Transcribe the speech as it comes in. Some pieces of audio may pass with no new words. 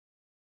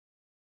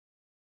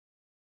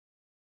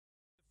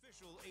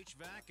official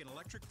HVAC and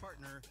electric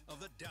partner of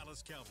the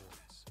Dallas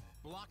Cowboys.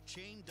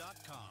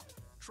 Blockchain.com.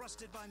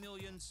 Trusted by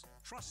millions,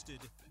 trusted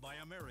by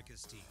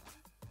America's team.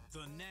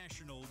 The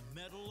National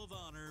Medal of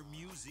Honor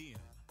Museum.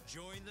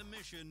 Join the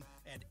mission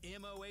at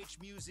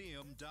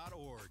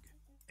mohmuseum.org.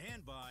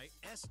 And by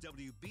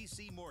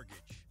SWBC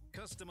Mortgage.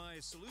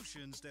 Customized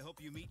solutions to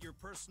help you meet your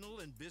personal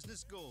and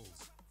business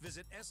goals.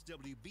 Visit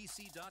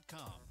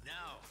swbc.com.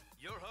 Now,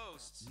 your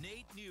hosts,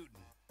 Nate Newton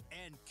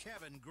and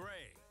Kevin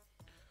Gray.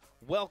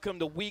 Welcome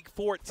to Week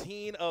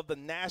 14 of the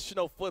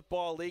National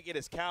Football League. It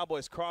is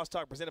Cowboys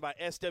Crosstalk presented by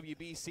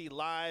SWBC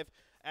live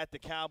at the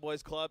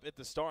Cowboys Club at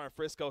the Star in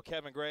Frisco.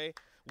 Kevin Gray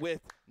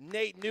with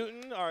Nate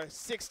Newton, our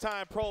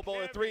six-time Pro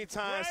Bowler,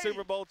 three-time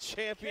Super Bowl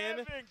champion.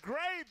 Kevin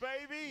Gray,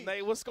 baby.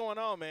 Nate, what's going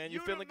on, man? You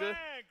feeling good?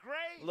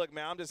 Gray. Look,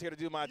 man, I'm just here to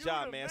do my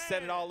job, man.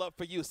 Set it all up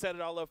for you.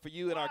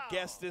 And our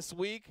guest this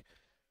week,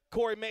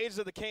 Corey Majors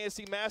of the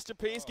KNC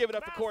Masterpiece. Give it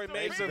up for Corey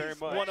Majors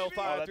of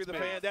 105 through the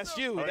fan. That's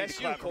you.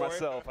 That's you, Corey.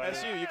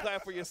 That's you. You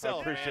clap for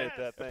yourself. I appreciate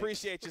that. Thanks.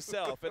 Appreciate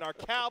yourself. And our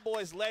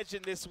Cowboys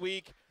legend this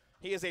week,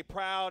 he is a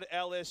proud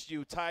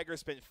LSU Tiger.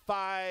 Spent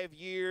 5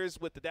 years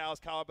with the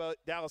Dallas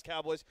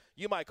Cowboys.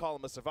 You might call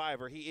him a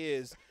survivor. He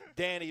is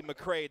Danny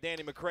McCray.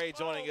 Danny McCray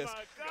joining us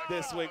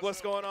this week.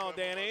 What's going on,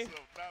 Danny?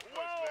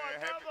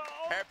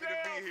 Happy to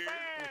be here.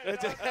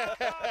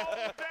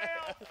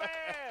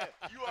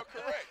 You are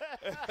correct.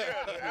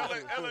 Yeah, the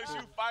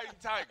LSU Fighting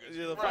Tigers.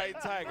 You're the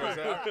Fighting Tigers,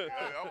 huh? Yeah,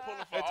 I'm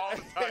pulling for all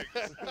the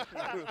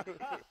Tigers.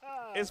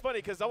 It's funny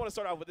because I want to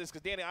start off with this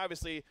because Danny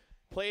obviously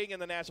playing in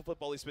the National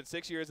Football League, spent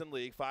 6 years in the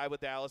league, 5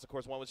 with Dallas, of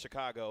course, 1 with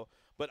Chicago.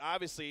 But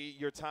obviously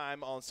your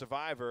time on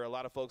Survivor, a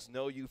lot of folks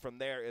know you from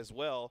there as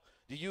well.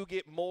 Do you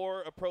get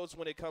more approach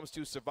when it comes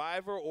to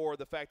Survivor or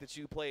the fact that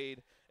you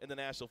played in the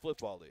National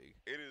Football League?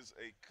 It is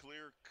a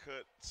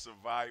clear-cut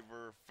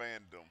Survivor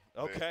fandom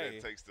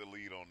that takes the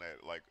lead on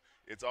that. Like,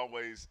 it's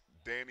always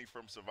Danny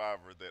from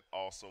Survivor that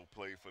also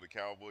played for the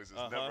Cowboys.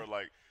 It's never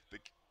like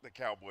the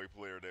Cowboy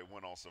player that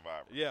went on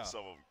Survivor. Yeah.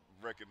 So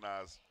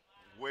recognize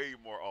way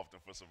more often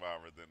for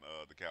Survivor than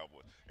the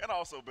Cowboys, and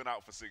also been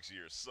out for 6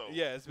 years. So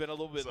yeah, it's been a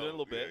little bit.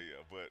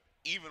 Yeah. But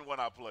even when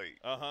I played,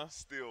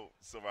 still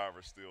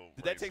Survivor still.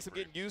 Did that take some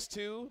getting used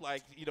to?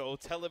 Like, you know,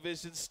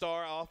 television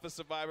star off of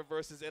Survivor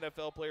versus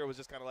NFL player was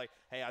just kind of like,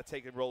 hey, I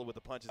take it rolling with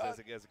the punches as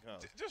it comes.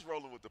 Just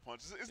rolling with the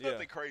punches. It's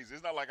nothing crazy.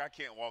 It's not like I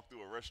can't walk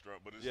through a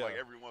restaurant, but it's like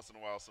every once in a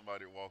while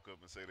somebody will walk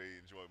up and say they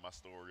enjoyed my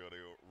story or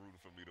they were rooting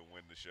for me to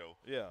win the show.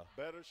 Yeah.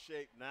 Better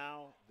shape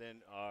now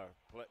than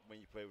when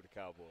you play with the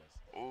Cowboys.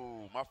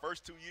 Oh, my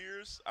first 2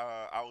 years,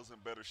 I was in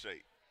better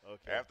shape.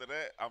 Okay. After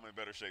that, I'm in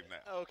better shape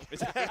now. Okay.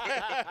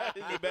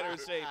 You're better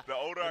shape. The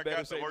older I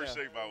got, the worse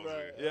shape I was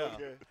in. Yeah.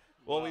 Okay.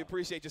 Well, we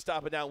appreciate you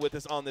stopping down with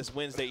us on this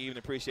Wednesday evening.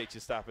 Appreciate you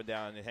stopping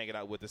down and hanging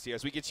out with us here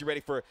as we get you ready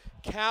for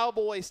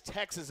Cowboys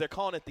Texans. They're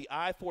calling it the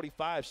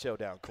I-45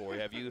 showdown, Corey.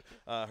 Have you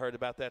heard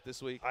about that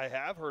this week? I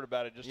have heard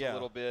about it just a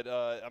little bit.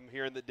 I'm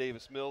hearing that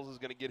Davis Mills is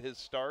going to get his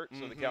start,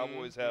 so the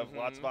Cowboys have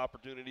lots of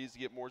opportunities to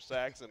get more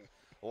sacks and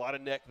a lot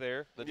of neck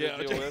there that they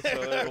deal with. So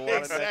there's a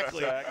lot of neck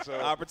sacks. So.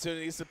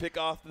 Opportunities to pick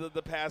off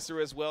the passer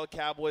as well.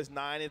 Cowboys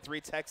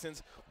 9-3,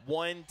 Texans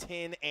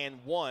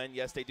 1-10-1.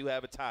 Yes, they do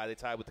have a tie. They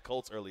tied with the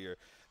Colts earlier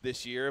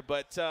this year.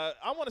 But I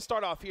want to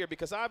start off here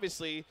because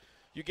obviously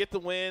you get the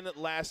win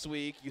last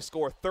week. You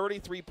score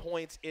 33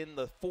 points in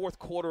the fourth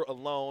quarter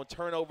alone.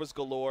 Turnovers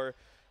galore.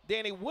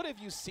 Danny, what have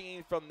you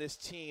seen from this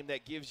team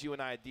that gives you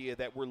an idea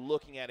that we're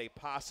looking at a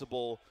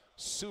possible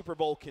Super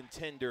Bowl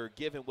contender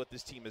given what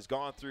this team has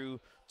gone through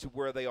to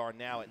where they are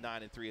now at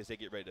 9-3 as they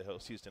get ready to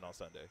host Houston on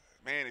Sunday?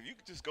 Man, if you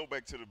could just go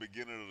back to the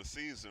beginning of the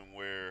season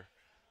where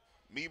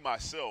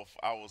myself,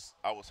 I was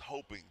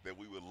hoping that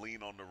we would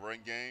lean on the run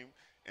game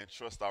and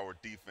trust our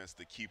defense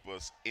to keep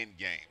us in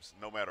games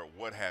no matter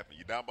what happened.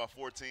 You're down by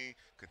 14,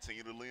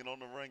 continue to lean on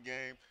the run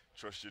game,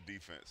 trust your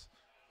defense.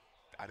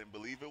 I didn't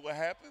believe it would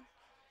happen,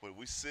 but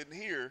we're sitting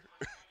here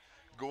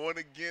going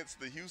against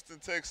the Houston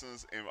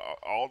Texans and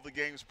all the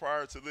games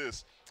prior to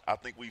this. I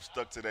think we've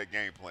stuck to that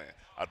game plan.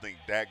 I think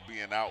Dak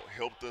being out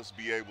helped us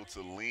be able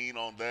to lean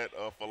on that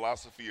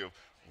philosophy of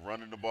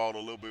running the ball a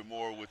little bit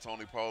more with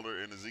Tony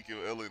Pollard and Ezekiel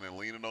Elliott and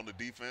leaning on the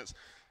defense.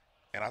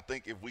 And I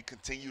think if we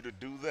continue to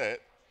do that,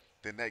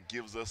 then that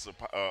gives us an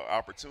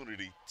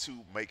opportunity to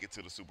make it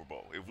to the Super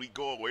Bowl. If we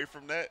go away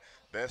from that,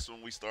 that's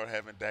when we start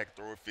having Dak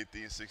throw it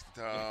 50 and 60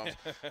 times,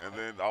 and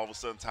then all of a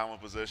sudden time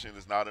of possession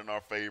is not in our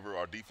favor.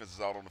 Our defense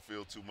is out on the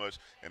field too much,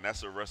 and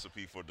that's a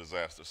recipe for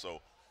disaster. So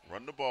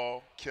run the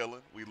ball,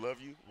 Kellen, we love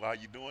you while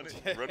you're doing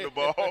it. Run the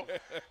ball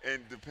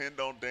and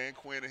depend on Dan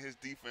Quinn and his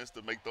defense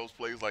to make those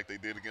plays like they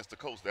did against the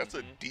Colts. That's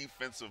a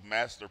defensive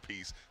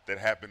masterpiece that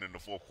happened in the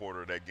fourth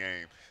quarter of that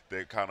game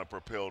that kind of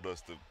propelled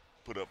us to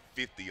put up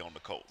 50 on the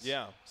Colts.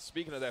 Yeah.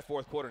 Speaking of that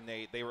fourth quarter,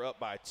 Nate, they were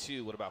up by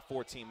 2 with about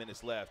 14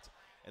 minutes left,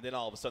 and then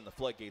all of a sudden the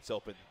floodgates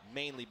opened,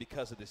 mainly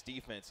because of this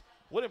defense.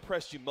 What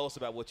impressed you most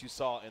about what you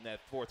saw in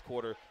that fourth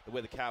quarter, the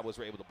way the Cowboys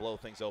were able to blow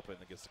things open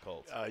against the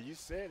Colts? You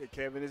said it,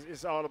 Kevin.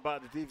 It's all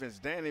about the defense.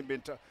 Danny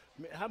been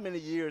how many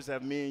years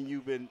have me and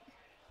you been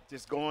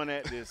just going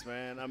at this,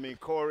 man? I mean,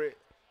 Corey,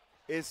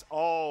 it's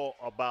all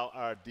about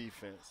our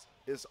defense.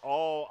 It's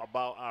all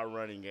about our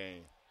running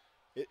game.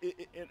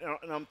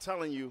 And I'm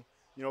telling you,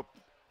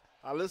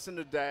 I listen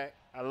to Dak.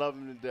 I love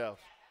him to death.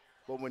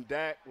 But when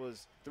Dak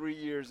was 3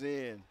 years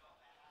in,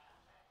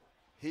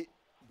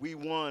 we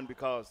won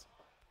because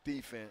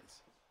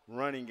defense,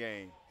 running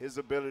game, his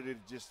ability to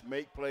just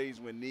make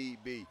plays when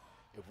need be.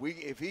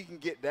 If he can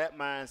get that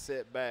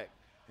mindset back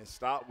and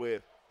stop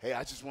with, hey,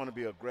 I just want to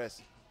be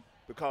aggressive.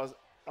 Because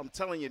I'm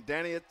telling you,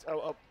 Danny,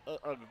 I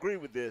agree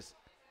with this.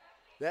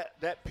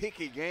 That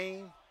picky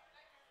game,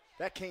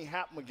 that can't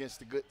happen against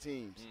the good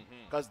teams.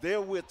 Because they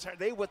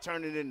will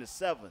turn it into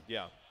 7.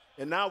 Yeah.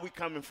 And now we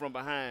coming from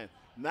behind.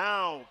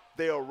 Now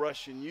they are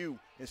rushing you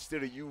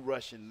instead of you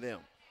rushing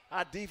them.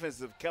 Our defense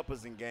have kept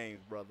us in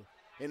games, brother.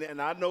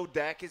 And I know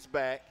Dak is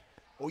back.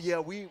 Oh, yeah,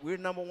 we're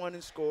number 1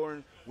 in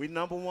scoring. We're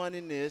number 1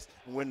 in this.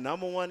 And we're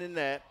number 1 in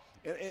that.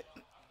 And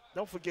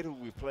don't forget who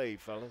we played,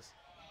 fellas.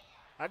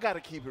 I got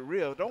to keep it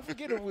real. Don't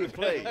forget who we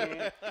played.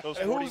 those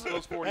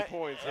 40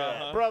 points.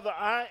 Brother,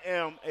 I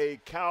am a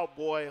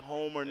Cowboy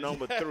homer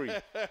number 3.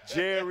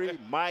 Jerry,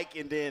 Mike,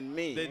 and then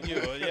me. Then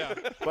you, yeah.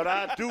 But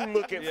I do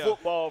look at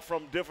football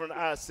from different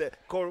eyes.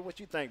 Corey, what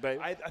you think,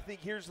 baby? I think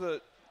here's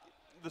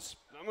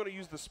I'm going to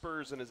use the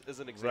Spurs as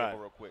an example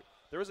real quick.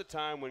 There was a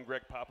time when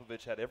Greg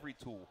Popovich had every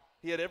tool.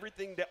 He had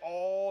everything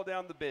all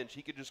down the bench.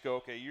 He could just go,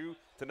 okay,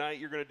 tonight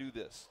you're going to do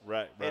this.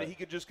 Right. And he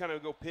could just kind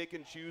of go pick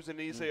and choose, and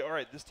he'd say, all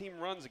right, this team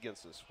runs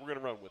against us. We're going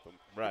to run with them.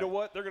 Right. You know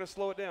what? They're going to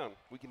slow it down.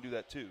 We can do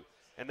that too.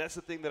 And that's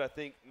the thing that I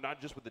think, not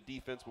just with the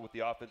defense, but with the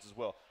offense as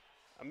well.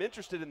 I'm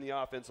interested in the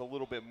offense a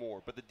little bit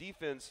more, but the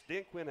defense,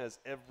 Dan Quinn has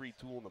every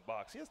tool in the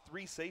box. He has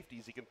 3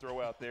 safeties he can throw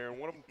out there, and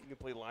one of them can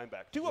play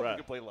linebacker. 2 of them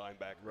can play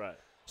linebacker. Right.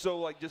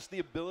 So, just the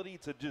ability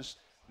to just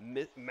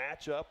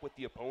match up with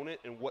the opponent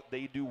and what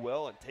they do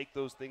well and take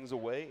those things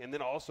away, and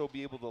then also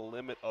be able to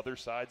limit other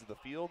sides of the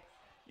field.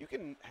 You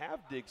can have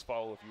Diggs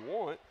follow if you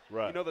want.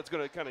 Right. That's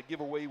going to kind of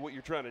give away what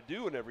you're trying to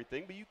do and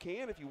everything, but you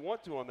can if you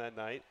want to on that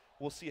night.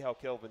 We'll see how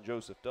Kelvin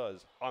Joseph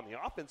does. On the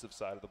offensive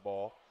side of the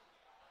ball,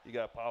 you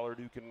got Pollard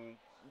who can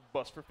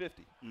bust for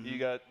 50. You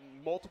got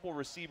multiple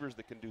receivers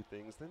that can do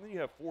things. Then you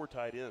have 4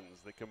 tight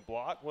ends that can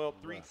block. Well,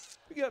 3. Right.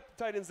 You got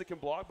tight ends that can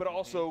block, but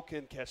also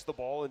can catch the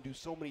ball and do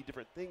so many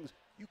different things.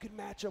 You can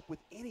match up with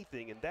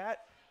anything, and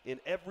that in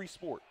every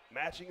sport.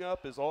 Matching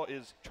up is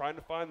trying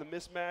to find the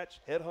mismatch,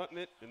 headhunting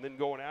it, and then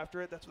going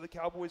after it. That's what the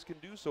Cowboys can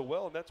do so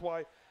well, and that's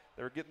why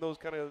they're getting those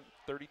kind of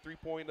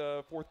 33-point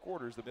fourth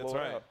quarters that blow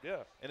out. Yeah.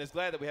 And it's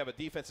glad that we have a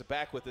defensive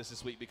back with us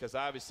this week because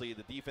obviously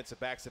the defensive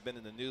backs have been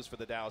in the news for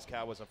the Dallas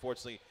Cowboys.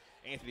 Unfortunately,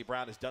 Anthony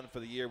Brown is done for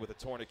the year with a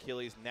torn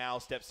Achilles. Now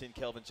steps in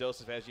Kelvin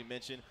Joseph, as you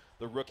mentioned.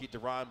 The rookie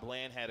Deron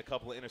Bland had a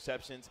couple of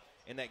interceptions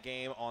in that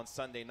game on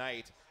Sunday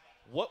night.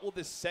 What will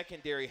this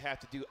secondary have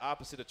to do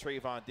opposite of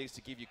Trayvon Diggs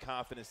to give you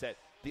confidence that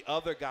the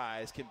other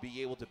guys can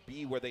be able to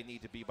be where they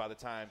need to be by the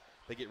time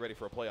they get ready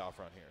for a playoff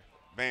run here?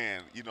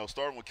 Man,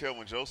 starting with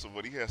Kelvin Joseph,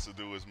 what he has to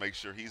do is make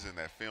sure he's in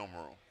that film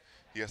room.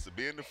 He has to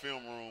be in the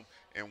film room,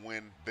 and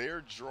when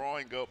they're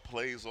drawing up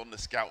plays on the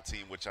scout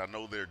team, which I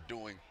know they're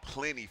doing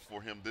plenty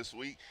for him this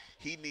week,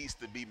 he needs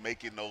to be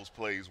making those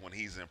plays when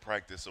he's in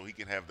practice so he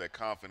can have that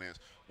confidence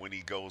when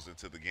he goes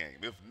into the game.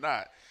 If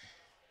not,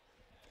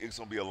 it's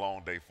going to be a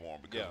long day for him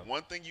because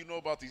one thing you know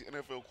about these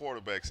NFL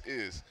quarterbacks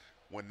is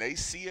when they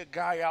see a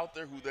guy out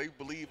there who they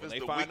believe is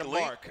the weak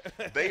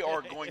link, they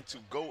are going to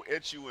go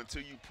at you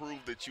until you prove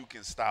that you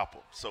can stop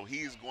him. So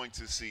he's going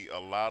to see a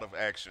lot of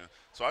action.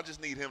 So I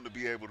just need him to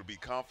be able to be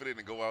confident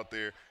and go out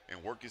there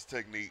and work his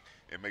technique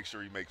and make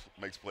sure he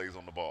makes plays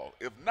on the ball.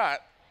 If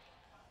not,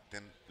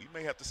 then we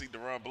may have to see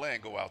Deron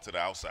Bland go out to the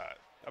outside.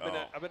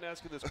 I've been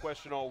asking this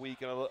question all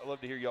week, and I'd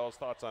love to hear y'all's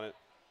thoughts on it.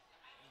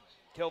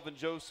 Kelvin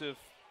Joseph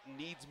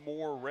needs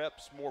more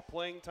reps, more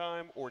playing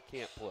time, or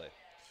can't play?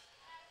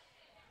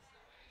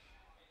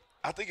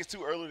 I think it's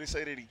too early to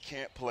say that he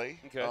can't play.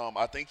 Okay.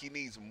 I think he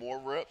needs more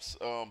reps.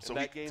 So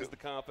that gains the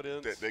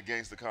confidence? That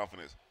gains the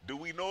confidence. Do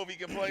we know if he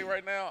can play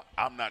right now?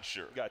 I'm not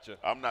sure. Gotcha.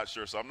 I'm not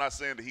sure. So I'm not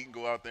saying that he can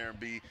go out there and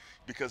be,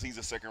 because he's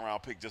a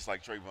second-round pick just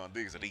like Trayvon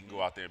Diggs, that he can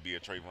go out there and be a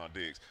Trayvon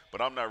Diggs.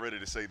 But I'm not ready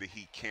to say that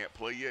he can't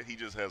play yet. He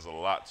just has a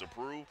lot to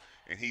prove,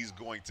 and he's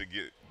going to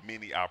get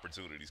many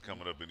opportunities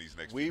coming up in these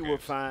next few games. We will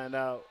find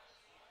out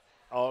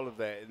all of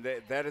that. And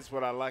that is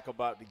what I like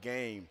about the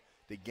game.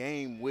 The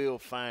game will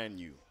find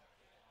you.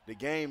 The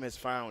game has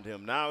found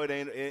him. Now it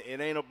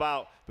ain't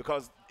about,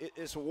 because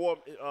it's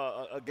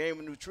a game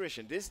of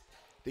nutrition.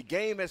 The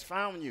game has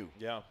found you.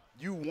 Yeah.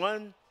 You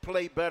one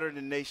play better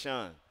than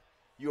Nashawn.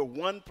 You're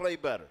one play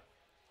better.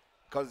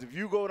 Because if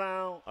you go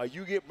down or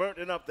you get burnt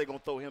enough, they're going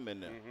to throw him in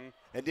there.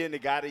 And then the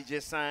guy they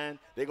just signed,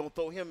 they're going to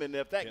throw him in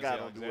there if that guy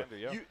don't do it.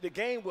 Yeah. The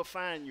game will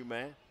find you,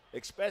 man,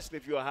 especially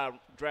if you're a high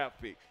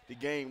draft pick. The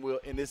game will,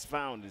 and it's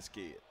found this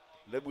kid.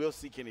 We'll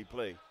see can he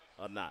play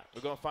or not.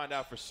 We're going to find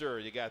out for sure.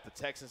 You got the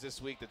Texans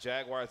this week, the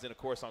Jaguars, and, of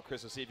course, on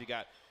Christmas Eve, you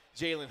got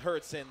Jalen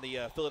Hurts and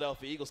the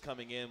Philadelphia Eagles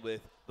coming in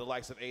with the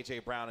likes of A.J.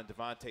 Brown and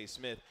Devontae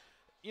Smith.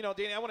 You know,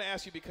 Danny, I want to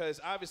ask you because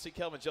obviously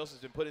Kelvin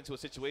Joseph's been put into a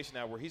situation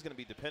now where he's going to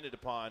be dependent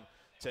upon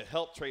to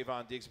help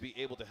Trayvon Diggs be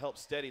able to help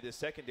steady this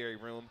secondary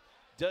room.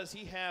 Does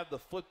he have the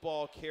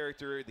football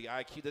character, the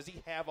IQ? Does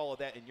he have all of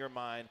that in your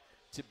mind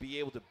to be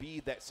able to be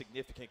that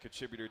significant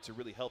contributor to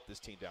really help this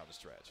team down the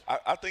stretch?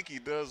 I think he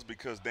does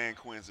because Dan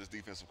Quinn's his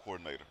defensive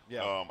coordinator.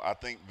 Yeah. I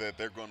think that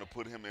they're going to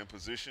put him in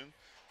position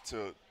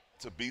to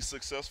be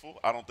successful.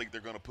 I don't think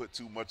they're going to put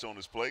too much on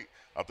his plate.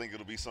 I think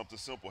it'll be something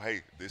simple.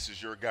 Hey, this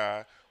is your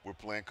guy. We're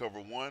playing cover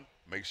one.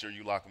 Make sure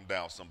you lock him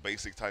down. Some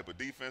basic type of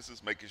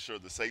defenses, making sure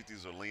the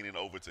safeties are leaning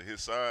over to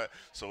his side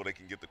so they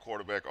can get the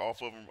quarterback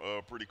off of him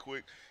pretty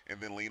quick, and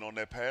then lean on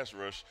that pass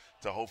rush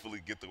to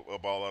hopefully get the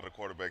ball out of the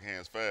quarterback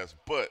hands fast.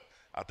 But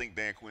I think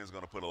Dan Quinn's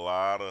going to put a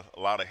lot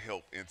of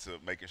help into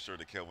making sure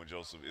that Kelvin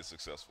Joseph is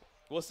successful.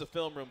 What's the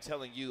film room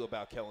telling you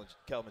about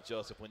Kelvin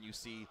Joseph when you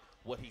see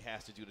what he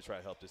has to do to try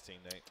to help this team,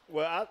 Nate?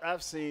 Well,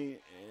 I've seen,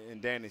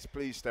 and Danny's,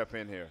 please step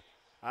in here.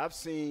 I've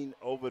seen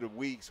over the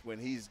weeks when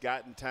he's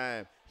gotten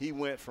time, he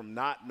went from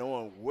not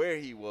knowing where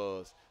he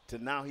was to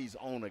now he's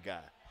on a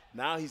guy.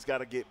 Now he's got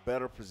to get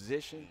better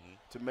position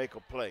to make a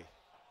play.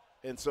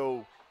 And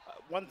so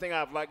one thing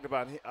I've liked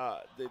about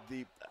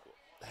the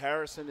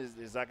Harrison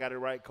is I got it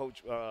right,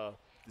 Coach, the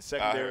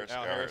secondary.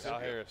 Al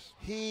Harris.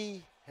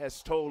 He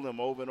has told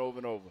them over and over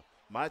and over,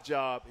 my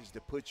job is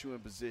to put you in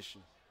position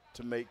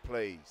to make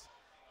plays.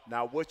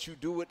 Now, what you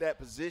do with that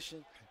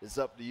position is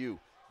up to you.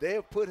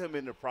 They'll put him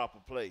in the proper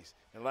place.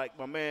 And like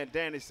my man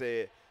Danny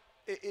said,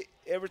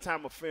 every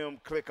time a film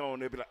click on,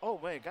 they'll be like, oh,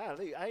 man,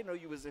 golly, I didn't know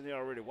you was in here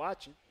already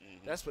watching.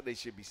 That's what they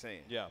should be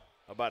saying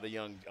about the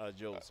young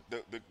Joseph.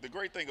 The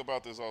great thing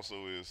about this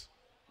also is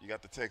you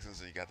got the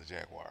Texans and you got the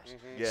Jaguars.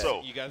 Yeah.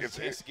 So You got a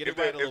chance to get if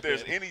it right a little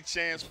there's bit. any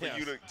chance for Yes.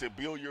 you to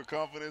build your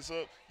confidence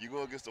up, you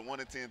go against the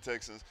 1-10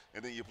 Texans,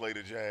 and then you play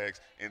the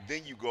Jags, and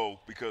then you go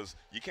because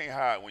you can't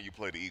hide when you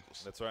play the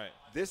Eagles. That's right.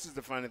 This is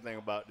the funny thing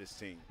about this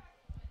team.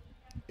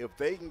 If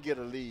they can get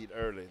a lead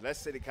early, let's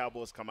say the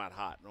Cowboys come out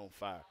hot and on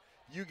fire,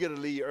 you get a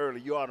lead early,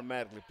 you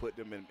automatically put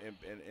them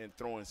in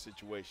throwing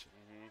situation.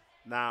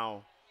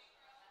 Now,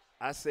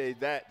 I say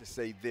that to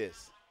say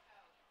this.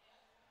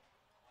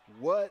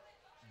 What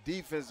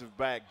defensive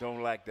back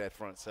don't like that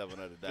front seven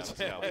of the Dallas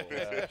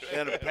Cowboys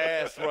in a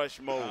pass rush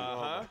mode?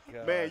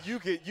 Man, you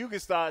can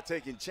start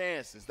taking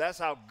chances. That's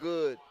how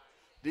good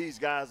these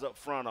guys up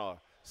front are.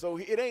 So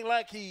it ain't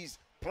like he's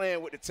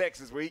playing with the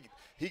Texans where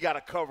he got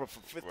to cover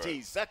for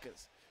 15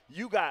 seconds.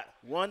 You got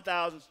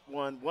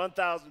 1,001,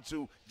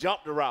 1,002,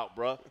 jump the route,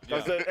 bro.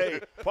 Because,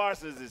 hey,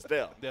 Parsons is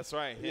there. That's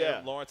right.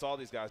 Yeah. Lawrence, all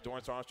these guys.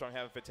 Dorrance Armstrong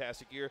having a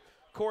fantastic year.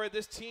 Corey,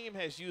 this team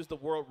has used the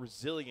word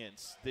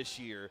resilience this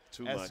year.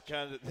 Too as much.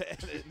 Kind of,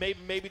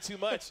 maybe too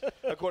much,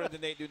 according to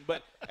Nate Newton.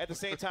 But at the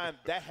same time,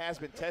 that has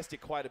been tested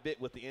quite a bit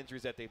with the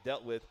injuries that they've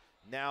dealt with.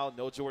 Now,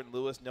 no Jordan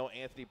Lewis, no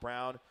Anthony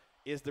Brown.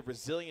 Is the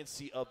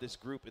resiliency of this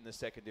group in the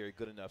secondary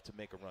good enough to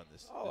make a run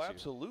this year?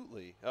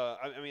 Absolutely.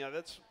 I mean,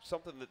 that's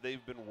something that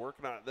they've been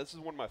working on. This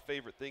is one of my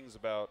favorite things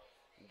about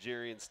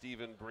Jerry and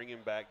Steven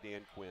bringing back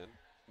Dan Quinn,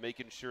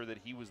 making sure that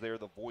he was there,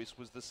 the voice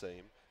was the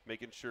same,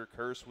 making sure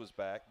Kearse was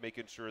back,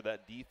 making sure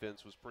that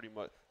defense was pretty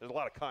much – there's a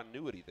lot of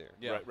continuity there.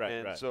 Yeah.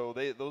 Right. So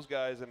those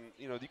guys – and,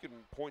 you can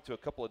point to a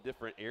couple of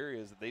different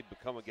areas that they've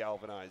become a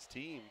galvanized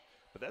team,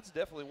 but that's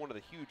definitely one of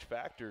the huge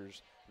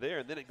factors there.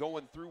 And then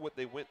going through what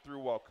they went through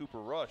while Cooper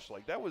Rush,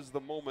 like that was the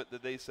moment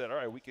that they said, all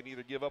right, we can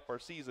either give up our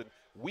season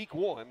week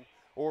one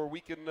or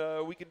we can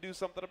do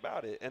something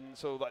about it. And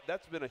so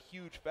that's been a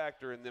huge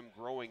factor in them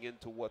growing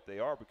into what they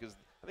are, because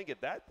I think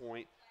at that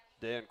point,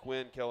 Dan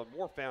Quinn, Kellen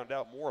Moore found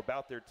out more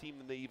about their team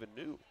than they even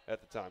knew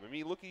at the time. I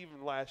mean, look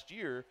even last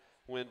year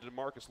when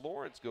DeMarcus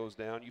Lawrence goes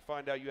down, you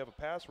find out you have a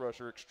pass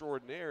rusher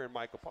extraordinaire in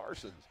Michael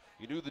Parsons.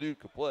 You knew the dude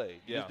could play.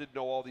 You just didn't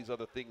know all these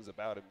other things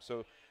about him.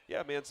 So,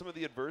 yeah, man, some of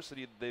the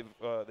adversity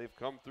that they've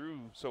come through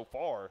so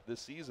far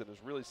this season has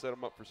really set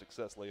them up for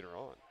success later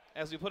on.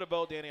 As we put a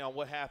bow, Danny, on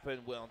what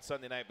happened on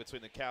Sunday night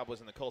between the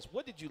Cowboys and the Colts,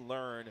 what did you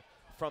learn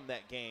from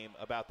that game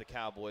about the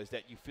Cowboys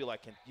that you feel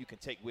like you can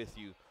take with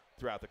you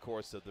throughout the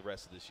course of the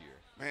rest of this year?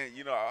 Man,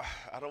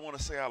 I don't want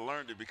to say I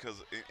learned it because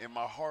in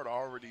my heart I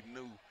already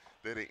knew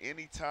that at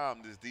any time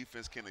this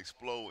defense can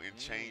explode and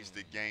change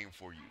the game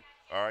for you.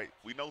 All right?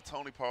 We know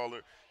Tony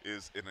Pollard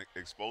is an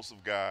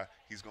explosive guy.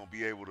 He's going to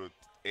be able to,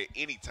 at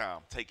any time,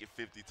 take it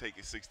 50, take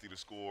it 60 to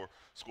score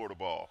the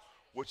ball.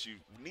 What you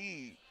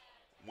need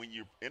when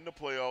you're in the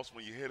playoffs,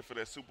 when you're headed for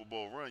that Super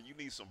Bowl run, you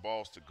need some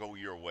balls to go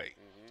your way.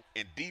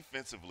 And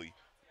defensively,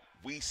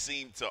 we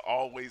seem to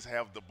always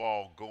have the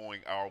ball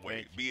going our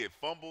way. Be it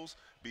fumbles,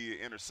 be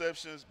it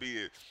interceptions, be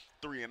it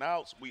 3 and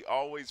outs, we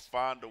always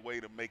find a way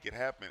to make it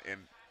happen.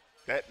 And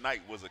that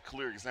night was a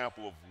clear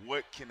example of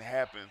what can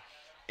happen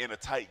in a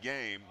tight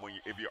game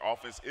if your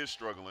offense is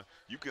struggling.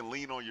 You can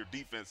lean on your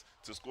defense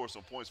to score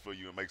some points for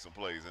you and make some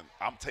plays. And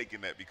I'm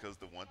taking that because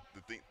the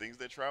things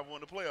that travel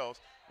in the playoffs,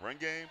 run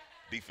game,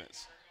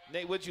 defense.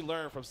 Nate, what did you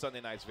learn from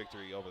Sunday night's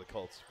victory over the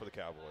Colts for the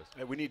Cowboys?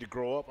 And we need to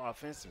grow up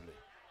offensively.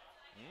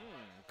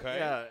 Okay.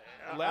 Yeah,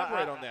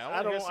 Elaborate on that.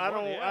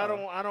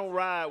 I don't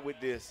ride with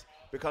this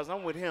because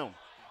I'm with him.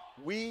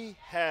 we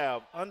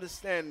have,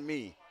 understand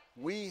me,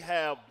 we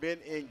have been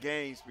in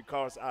games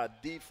because our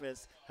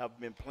defense have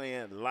been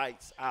playing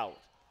lights out.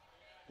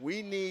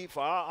 We need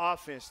for our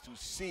offense to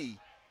see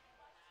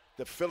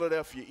the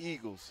Philadelphia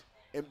Eagles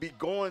and be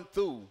going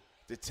through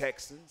the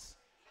Texans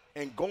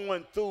and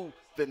going through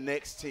the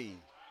next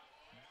team,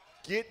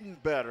 getting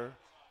better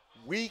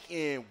week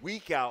in,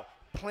 week out,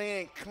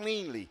 playing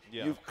cleanly.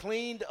 Yeah. You've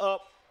cleaned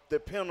up the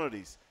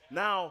penalties.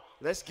 Now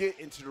let's get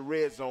into the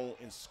red zone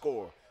and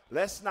score.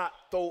 Let's not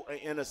throw an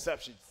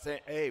interception saying,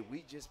 hey,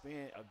 we just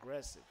being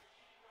aggressive.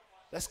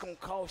 That's going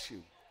to cost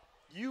you.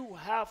 You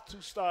have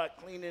to start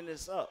cleaning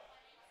this up.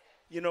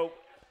 You know,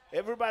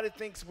 everybody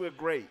thinks we're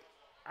great.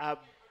 I've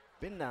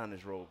been down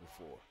this road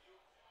before.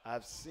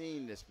 I've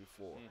seen this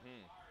before.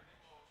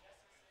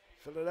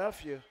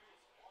 Philadelphia,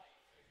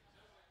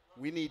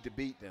 we need to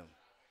beat them.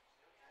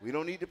 We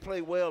don't need to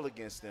play well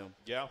against them.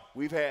 Yeah.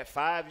 We've had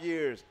 5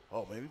 years.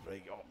 Oh, man,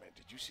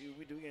 did you see what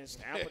we do against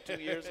Tampa 2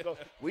 years ago?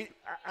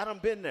 I done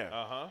been there.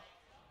 Uh-huh.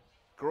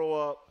 Grow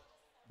up,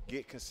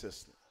 get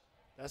consistent.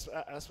 That's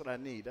what I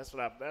need. That's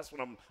what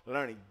I'm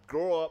learning.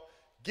 Grow up,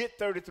 get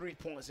 33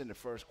 points in the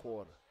first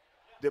quarter.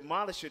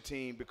 Demolish your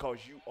team because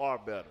you are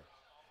better.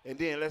 And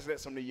then let's let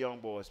some of the young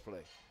boys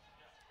play.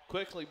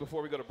 Quickly,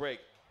 before we go to break,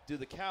 do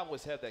the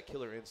Cowboys have that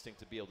killer instinct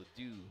to be able to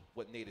do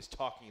what Nate is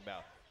talking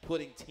about,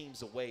 putting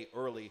teams away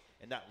early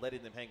and not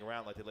letting them hang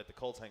around like they let the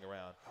Colts hang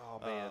around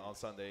on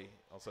Sunday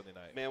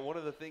night? Man, one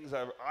of the things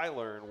I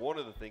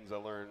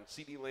learned,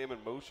 CD Lamb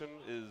in motion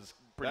is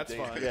pretty That's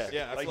dangerous. fun.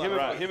 Yeah, that's like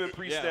fun. him in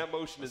pre-snap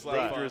motion is That's a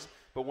lot of dangerous. fun.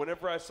 But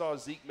whenever I saw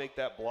Zeke make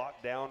that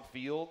block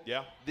downfield,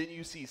 Yeah. then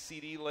you see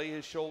CD lay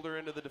his shoulder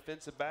into the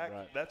defensive back.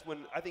 Right. That's when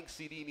I think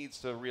CD needs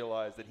to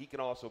realize that he can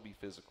also be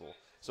physical.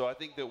 So I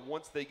think that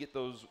once they get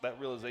that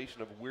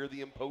realization of we're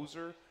the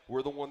imposer,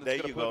 we're the one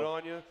that's going to put it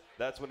on you,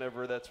 that's when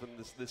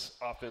this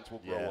offense will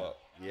grow up.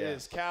 It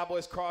is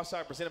Cowboys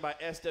Crosstalk presented by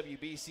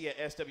SWBC at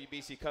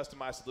SWBC.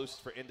 Customized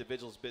solutions for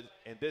individuals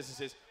and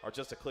businesses are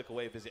just a click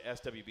away. Visit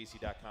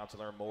SWBC.com to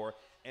learn more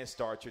and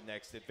start your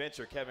next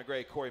adventure. Kevin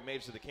Gray, Corey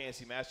Majors of the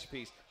KNC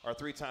Masterpiece, our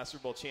 3-time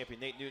Super Bowl champion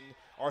Nate Newton,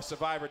 our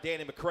survivor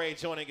Danny McCray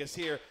joining us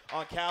here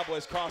on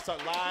Cowboys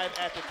Crosstalk live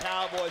at the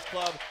Cowboys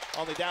Club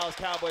on the Dallas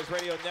Cowboys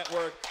Radio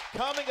Network.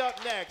 Coming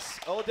up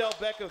next, Odell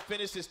Beckham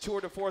finished his tour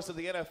de force of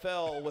the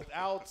NFL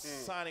without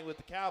signing with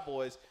the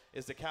Cowboys.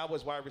 Is the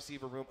Cowboys wide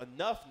receiver room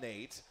enough,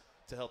 Nate,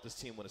 to help this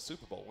team win a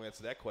Super Bowl? We'll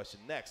answer that question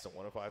next on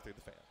 105.3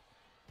 The Fan.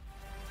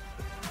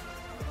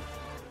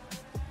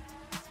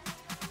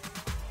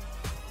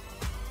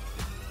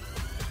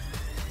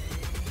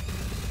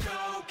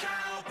 Go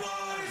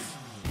Cowboys!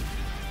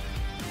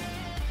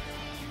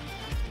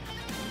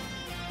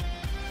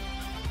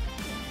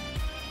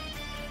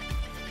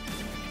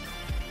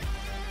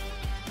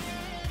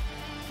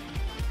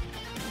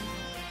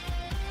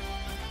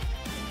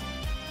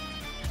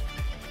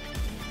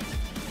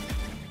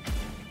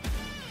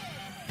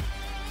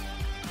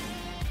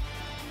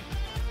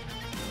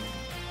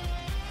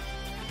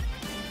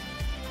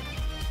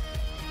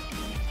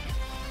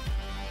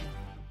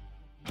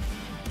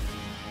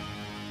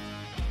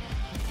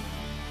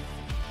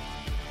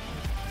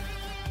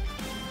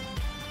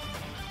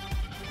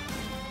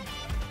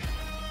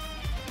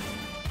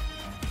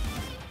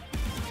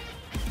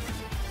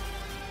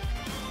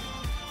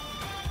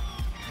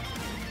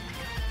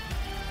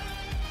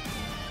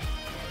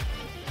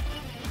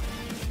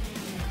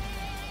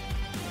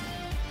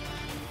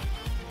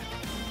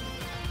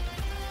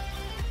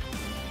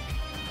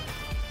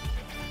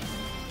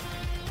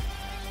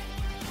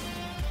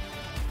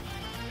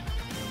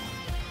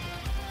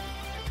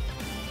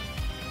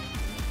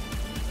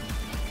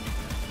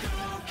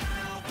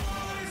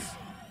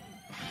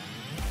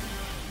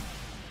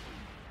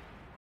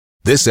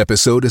 This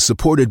episode is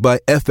supported by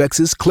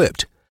FX's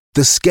Clipped,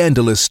 the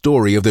scandalous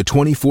story of the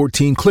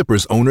 2014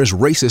 Clippers owner's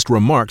racist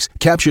remarks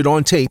captured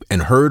on tape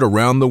and heard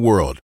around the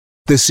world.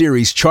 The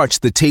series charts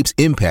the tape's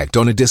impact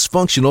on a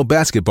dysfunctional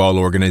basketball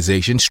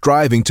organization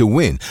striving to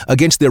win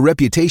against their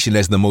reputation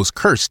as the most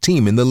cursed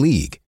team in the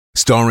league.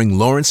 Starring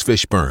Lawrence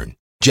Fishburne,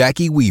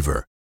 Jackie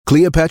Weaver,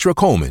 Cleopatra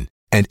Coleman,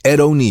 and Ed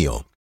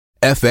O'Neill.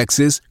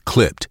 FX's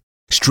Clipped,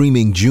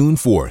 streaming June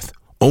 4th,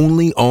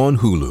 only on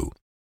Hulu.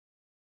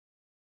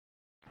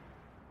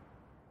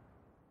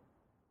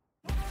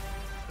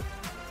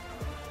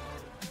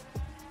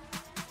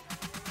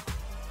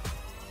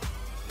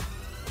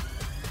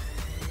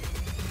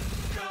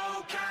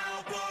 Go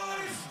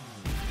Cowboys!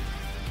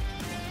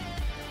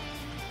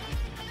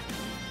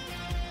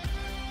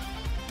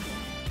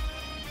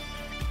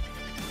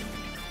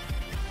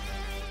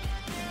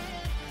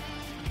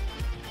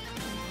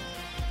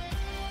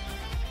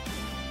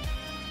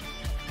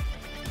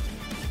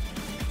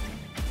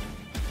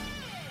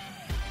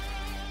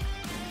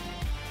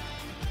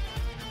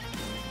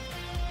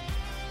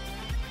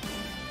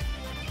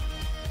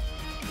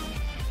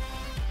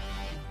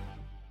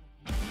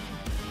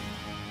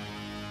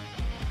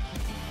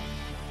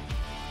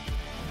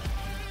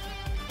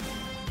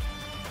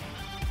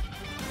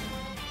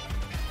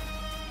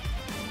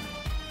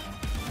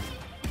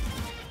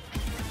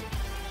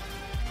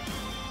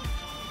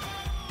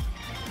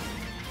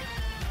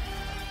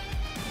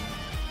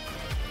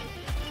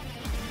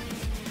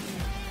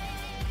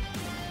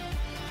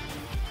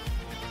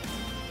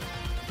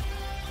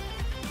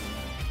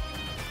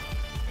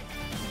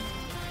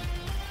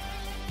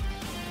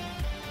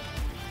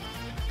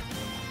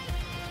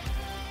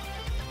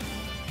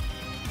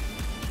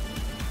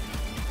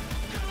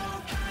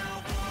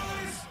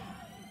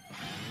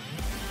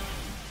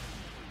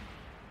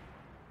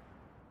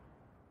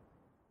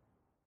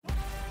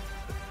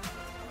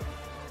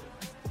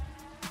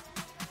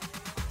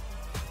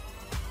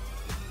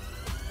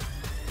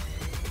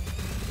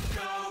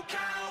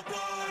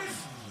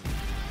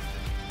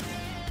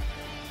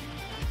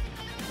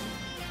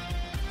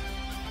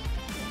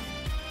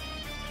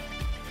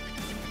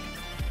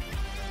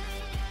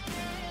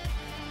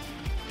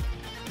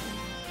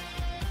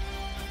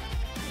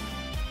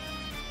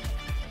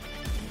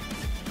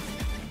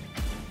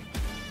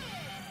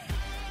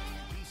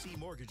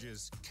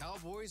 is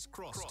Cowboys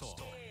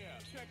Crosstalk.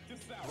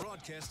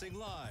 Broadcasting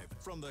live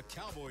from the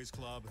Cowboys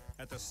Club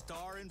at the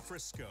Star in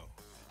Frisco.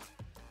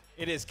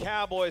 It is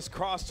Cowboys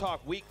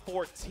Crosstalk Week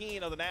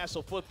 14 of the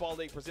National Football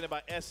League presented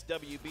by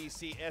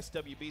SWBC.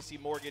 SWBC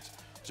Mortgage.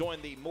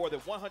 Join the more than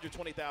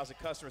 120,000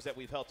 customers that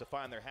we've helped to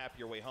find their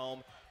happier way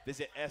home.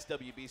 Visit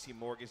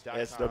SWBCmortgage.com.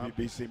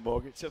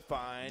 SWBCmortgage. To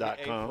find a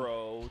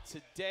pro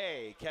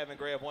today. Kevin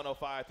Gray of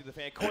 105 through the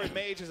Fan. Corey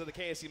Majors of the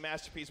KSC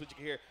Masterpiece, which you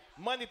can hear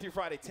Monday through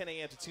Friday, 10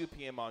 a.m. to 2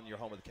 p.m. on your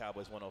home of the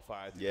Cowboys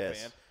 105 through the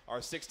Fan. Our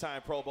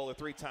 6-time Pro Bowler,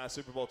 3-time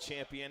Super Bowl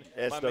champion.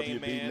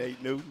 SWB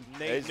Nate Newton.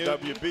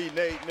 SWB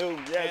Nate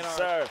Newton. Yes, and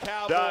sir.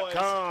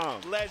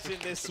 Cowboys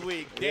legend this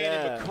week,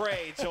 Danny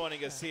McCray,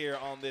 joining us here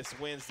on this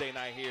Wednesday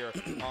night here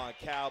on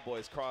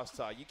Cowboys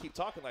Crosstalk. You keep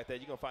talking like that,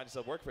 you're going to find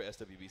yourself work for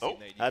SWBC,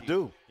 Nate. I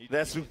do.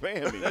 That's who's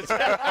paying me.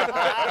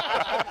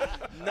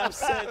 Enough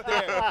said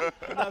there.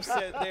 Enough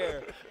said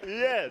there.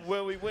 Yes.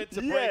 When we went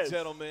to break,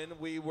 gentlemen,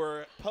 we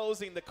were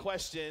posing the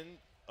question.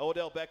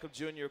 Odell Beckham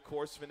Jr., of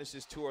course, finished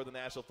his tour of the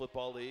National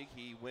Football League.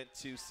 He went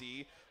to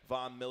see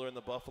Von Miller and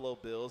the Buffalo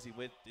Bills. He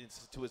went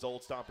to his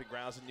old stomping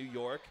grounds in New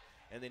York,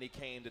 and then he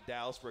came to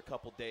Dallas for a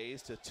couple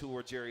days to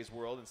tour Jerry's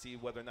World and see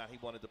whether or not he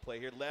wanted to play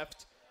here.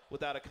 Left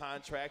without a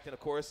contract, and, of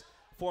course,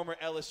 former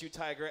LSU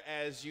Tiger,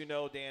 as you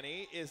know,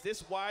 Danny. Is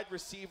this wide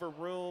receiver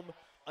room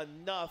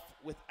enough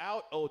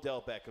without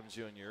Odell Beckham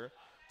Jr.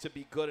 to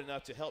be good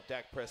enough to help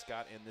Dak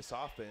Prescott and this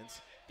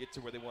offense get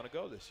to where they want to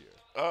go this year?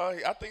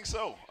 I think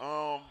so.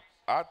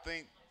 I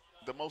think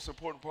the most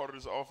important part of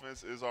this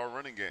offense is our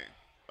running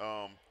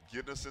game.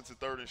 Getting us into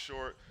third and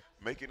short,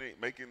 making it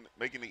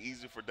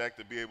easy for Dak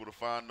to be able to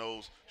find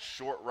those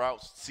short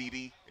routes,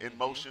 CD in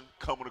motion,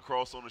 coming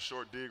across on the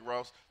short dig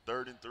routes,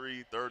 3rd and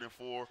 3, 3rd and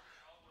 4.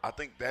 I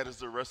think that is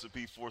the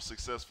recipe for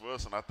success for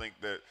us, and I think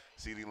that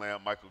CeeDee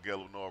Lamb, Michael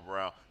Gallup, Noah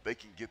Brown, they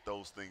can get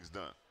those things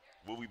done.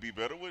 Will we be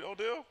better with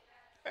Odell?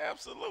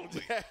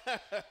 Absolutely.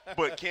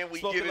 But can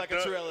we get it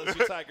done?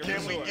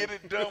 Can we get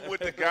it done with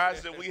the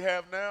guys that we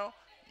have now?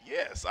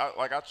 Yes.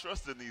 I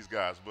trust in these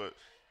guys, but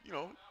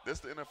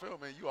that's the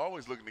NFL, man. You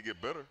always looking to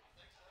get better.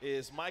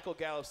 Is Michael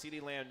Gallup,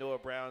 CeeDee Lamb, Noah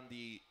Brown,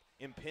 the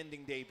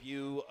impending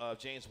debut of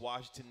James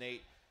Washington,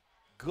 Nate,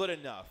 good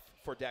enough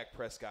for Dak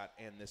Prescott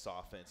and this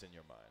offense in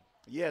your mind?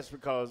 Yes,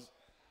 because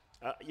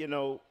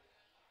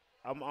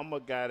I'm a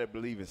guy that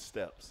believes in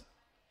steps,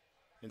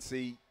 and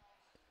see,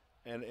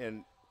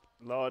 and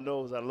Lord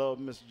knows I love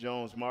Mr.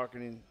 Jones'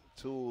 marketing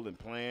tool and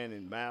plan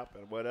and map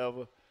and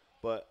whatever,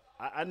 but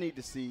I need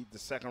to see the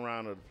second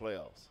round of the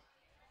playoffs.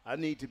 I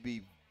need to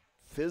be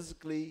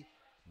physically,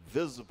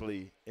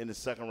 visibly in the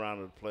second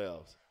round of the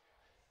playoffs.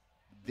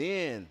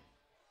 Then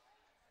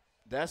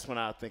that's when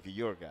I think of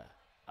your guy.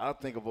 I'll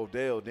think of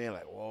Odell then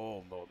like,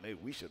 whoa, maybe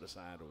we should have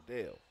signed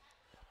Odell.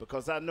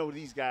 Because I know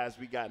these guys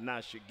we got now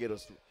should get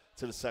us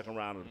to the second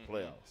round of the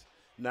playoffs.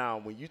 Now,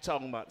 when you're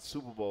talking about the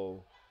Super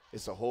Bowl,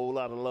 it's a whole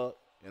lot of luck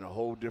and a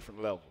whole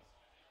different level.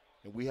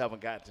 And we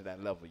haven't gotten to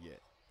that level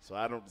yet. So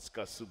I don't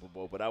discuss Super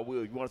Bowl, but I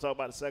will. You want to talk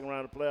about the second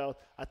round of the playoffs?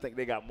 I think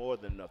they got more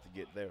than enough to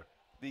get there.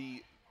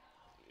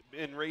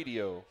 In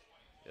radio,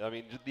 I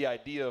mean, the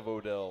idea of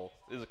Odell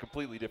is a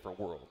completely different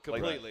world.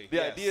 Completely. Like,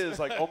 the idea is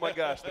like, oh my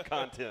gosh, the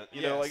content.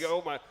 You know, like,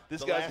 oh my,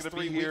 this guy's going to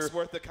be here. 3 weeks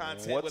worth of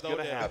content. What's going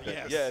to happen?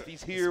 Yes. Yeah, if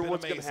he's here,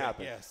 what's going to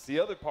happen? Yes. The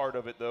other part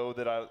of it, though,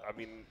 that I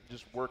mean,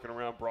 just working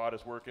around Broad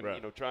is working,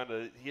 trying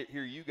to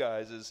hear you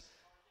guys is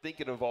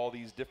thinking of all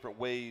these different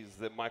ways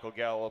that Michael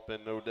Gallup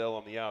and Odell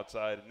on the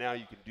outside, and now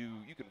you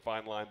can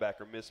find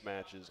linebacker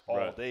mismatches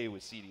all day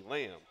with CeeDee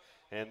Lamb.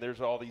 And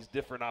there's all these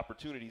different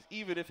opportunities.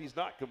 Even if he's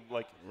not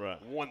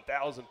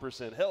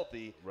 1,000%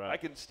 healthy, I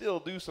can still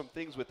do some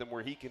things with him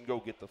where he can go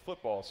get the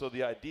football. So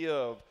the idea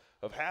of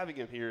having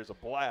him here is a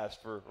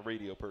blast for a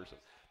radio person.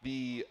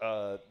 The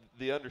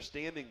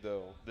understanding,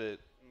 though, that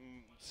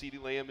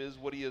CeeDee Lamb is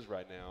what he is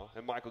right now,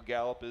 and Michael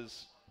Gallup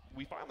is –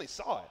 we finally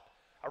saw it.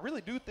 I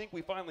really do think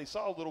we finally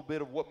saw a little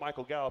bit of what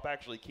Michael Gallup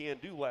actually can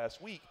do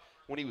last week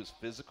when he was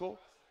physical.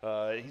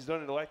 He's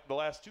done it like the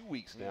last 2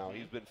 weeks now.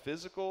 He's been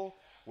physical.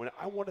 When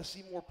I want to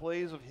see more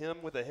plays of him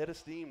with a head of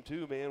steam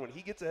too, man. When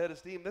he gets a head of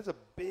steam, that's a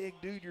big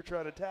dude you're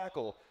trying to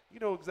tackle. You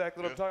know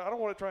exactly what I'm talking. I don't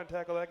want to try and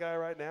tackle that guy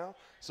right now.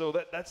 So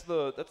that's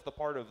the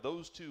part of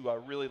those two I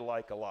really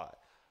like a lot.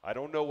 I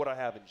don't know what I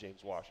have in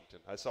James Washington.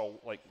 I saw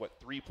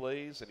 3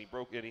 plays and he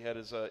had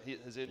his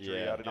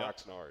injury out in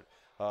Oxnard.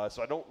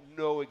 So I don't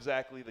know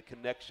exactly the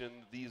connection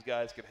these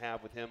guys can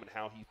have with him and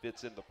how he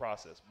fits in the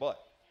process.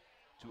 But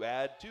to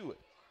add to it,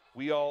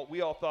 we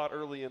all thought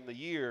early in the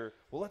year,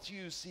 well, let's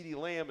use CeeDee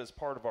Lamb as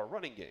part of our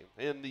running game,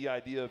 and the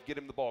idea of get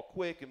him the ball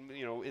quick and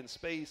in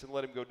space and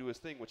let him go do his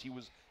thing, which he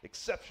was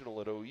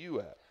exceptional at OU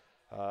at.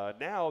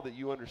 Now that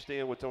you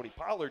understand what Tony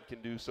Pollard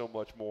can do so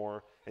much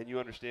more, and you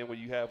understand what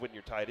you have when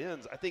you're tight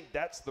ends, I think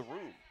that's the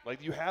room.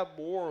 Like, you have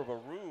more of a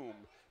room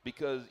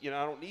because I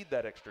don't need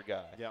that extra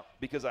guy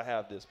because I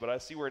have this. But I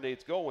see where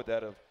Nate's going with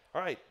that. Of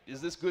all right,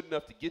 is this good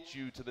enough to get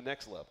you to the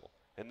next level?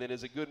 And then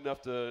is it good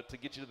enough to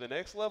get you to the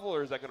next level,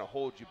 or is that going to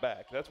hold you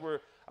back? That's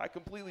where I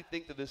completely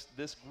think that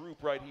this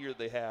group right here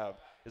they have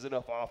is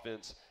enough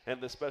offense,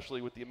 and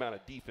especially with the amount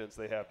of defense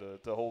they have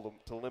to hold them,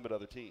 to limit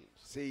other teams.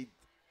 See,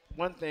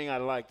 one thing I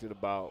liked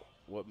about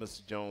what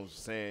Mr. Jones was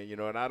saying, you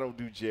know, and I don't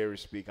do Jerry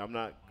speak. I'm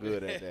not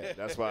good at that.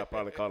 That's why I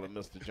probably call him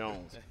Mr.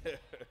 Jones,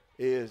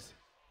 is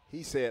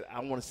he said,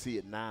 I want to see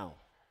it now.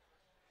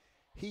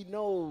 He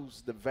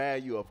knows the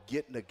value of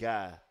getting a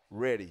guy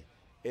ready.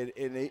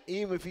 And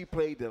even if he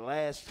played the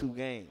last 2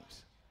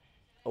 games,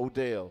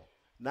 Odell,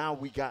 now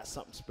we got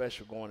something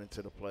special going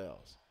into the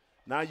playoffs.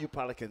 Now you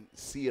probably can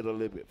see it a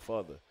little bit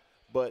further.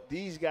 But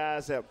these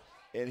guys have,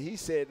 and he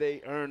said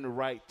they earned the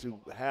right to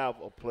have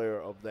a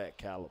player of that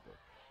caliber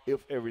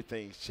if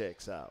everything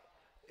checks out.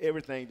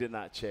 Everything did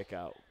not check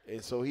out.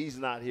 And so he's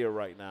not here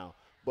right now.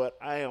 But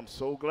I am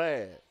so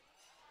glad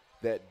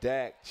that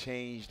Dak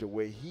changed the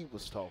way he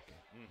was talking.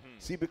 Mm-hmm.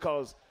 See,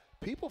 because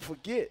people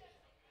forget,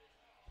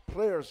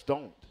 players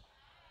don't.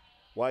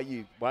 While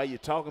you're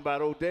talking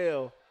about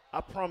Odell, I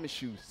promise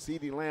you,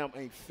 CeeDee Lamb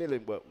ain't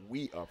feeling what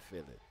we are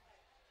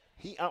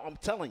feeling. I'm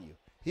telling you,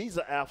 he's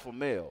an alpha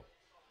male.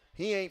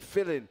 He ain't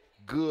feeling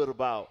good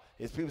about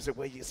it. People say,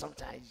 well,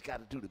 sometimes you got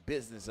to do the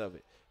business of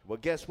it. Well,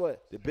 guess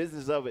what? The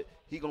business of it,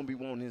 he going to be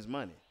wanting his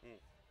money.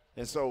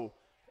 And so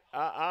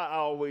I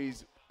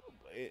always,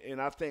 and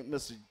I think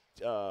Mr.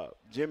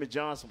 Jimmy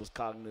Johnson was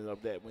cognizant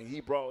of that when he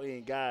brought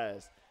in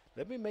guys.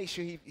 Let me make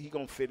sure he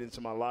going to fit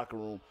into my locker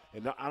room.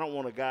 And I don't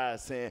want a guy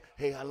saying,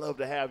 hey, I love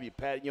to have you,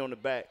 patting you on the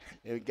back,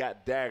 and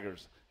got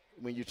daggers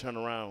when you turn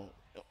around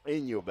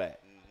in your back.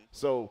 Mm-hmm.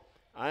 So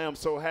I am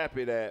so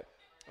happy that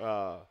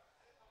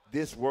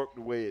this worked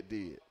the way it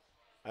did.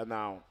 And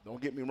now, don't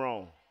get me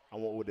wrong. I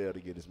want Odell to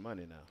get his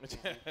money now.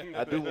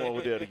 I do want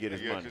Odell to get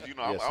his money. Because, you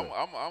know, yes,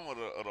 I'm of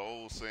the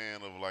old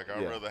saying of, like,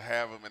 I'd rather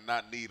have him and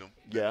not need him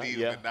than need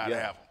him and not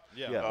have him.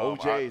 Yeah,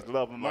 OJ's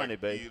loving money,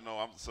 baby. You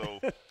know,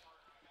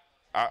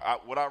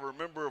 what I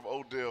remember of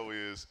Odell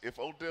is if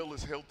Odell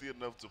is healthy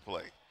enough to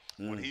play,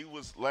 when he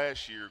was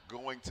last year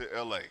going to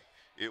L.A.,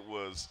 it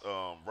was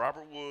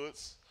Robert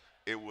Woods,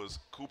 it was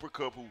Cooper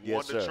Kupp who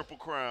won the Triple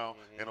Crown,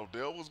 and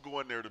Odell was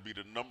going there to be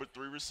the number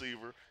 3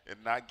 receiver and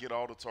not get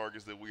all the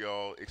targets that we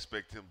all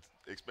expected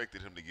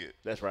him to get.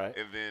 That's right.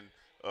 And then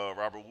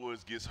Robert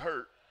Woods gets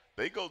hurt.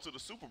 They go to the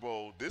Super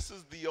Bowl. This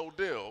is the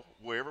Odell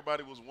where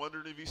everybody was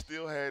wondering if he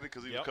still had it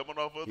because he was coming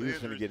off of the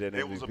injury.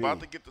 It was about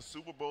to get the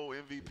Super Bowl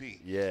MVP.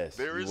 Yes,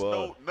 there is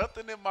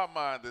nothing in my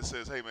mind that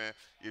says, hey, man,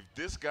 if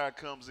this guy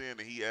comes in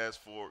and he asks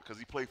for – because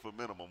he played for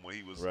minimum when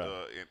he was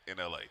in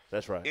L.A.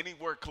 That's right.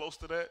 Anywhere close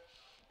to that,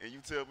 and you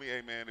tell me,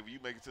 hey, man, if you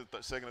make it to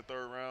the second or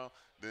third round,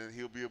 then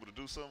he'll be able to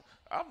do something.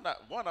 I'm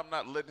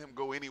not letting him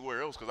go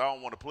anywhere else because I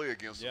don't want to play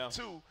against him.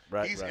 2,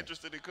 he's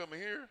interested in coming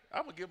here.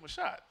 I'm going to give him a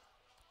shot.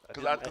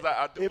 Because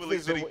I do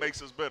believe that he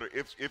makes us better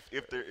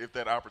if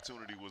that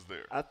opportunity was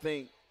there. I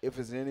think if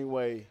it's any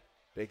way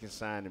they can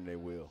sign him, they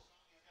will.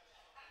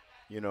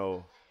 You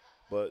know,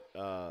 but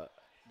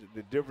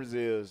the difference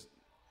is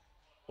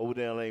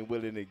Odell ain't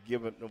willing to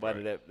give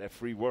nobody that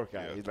free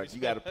workout. Yeah. He's like, you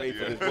got to pay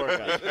for this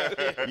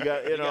workout. You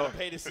got to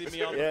pay to see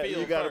me on the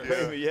field. You got to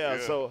pay me. Yeah.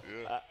 So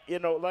you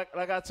know,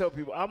 like I tell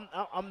people,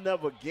 I'm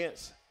never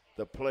against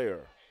the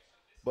player,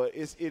 but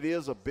it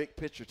is a big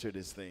picture to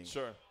this thing.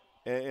 Sure.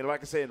 And like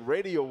I said, in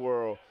radio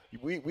world,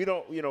 we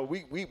don't, you know,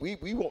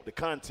 we want the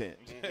content,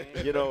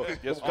 you know,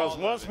 because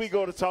once we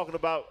go to talking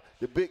about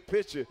the big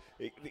picture,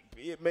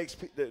 it makes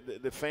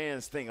the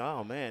fans think,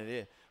 oh, man,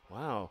 yeah.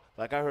 Wow.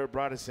 Like I heard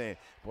Brody saying,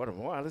 boy, the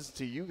more I listen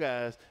to you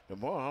guys, the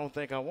more I don't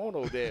think I want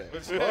Odell.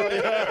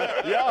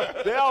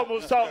 They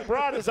almost talk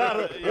Brody's out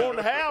of wanting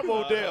to have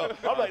Odell.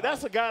 I'm like,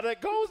 that's a guy that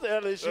goes to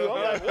LSU.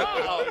 I'm like,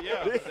 wow.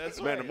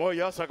 That's man, the more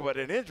y'all talk about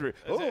that injury,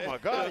 oh, my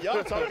God,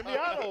 y'all talking me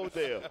out of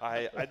Odell.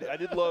 I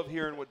did love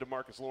hearing what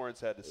DeMarcus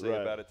Lawrence had to say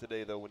about it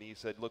today, though, when he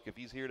said, look, if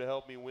he's here to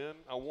help me win,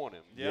 I want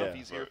him. If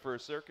he's here for a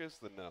circus,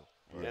 then no.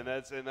 Right.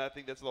 And I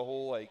think that's the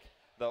whole, like,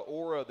 the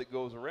aura that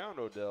goes around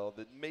Odell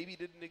that maybe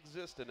didn't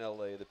exist in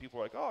L.A. that people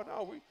are like, oh,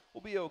 no,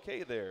 we'll be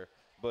okay there.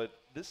 But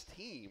this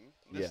team,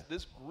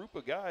 this group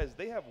of guys,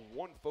 they have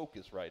one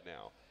focus right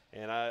now.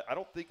 And I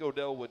don't think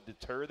Odell would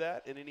deter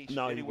that in any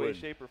way,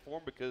 shape, or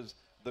form because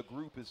the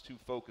group is too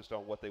focused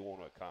on what they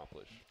want to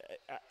accomplish.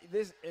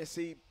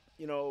 See,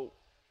 you know,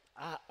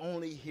 I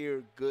only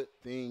hear good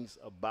things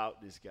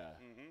about this guy.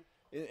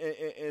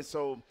 Mm-hmm. And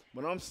so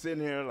when I'm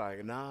sitting here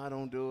like, nah,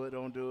 don't do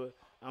it,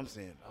 I'm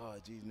saying, oh,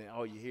 geez, man,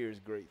 all you hear is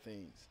great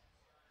things.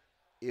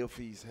 If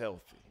he's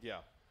healthy. Yeah.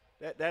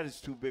 That is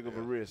too big of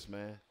a risk,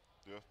 man.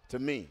 Yeah. To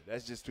me,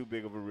 that's just too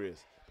big of a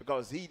risk.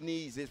 Because he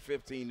needs his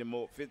 15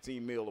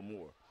 mil or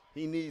more.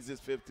 He needs his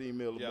 15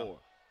 mil or more.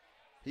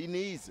 He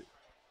needs it.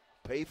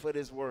 Pay for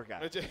this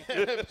workout.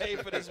 Pay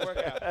for this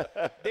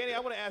workout. Danny, I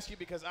want to ask you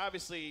because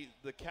obviously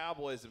the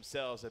Cowboys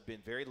themselves have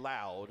been very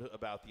loud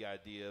about the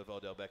idea of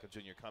Odell Beckham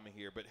Jr. coming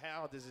here. But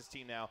how does this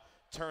team now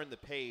turn the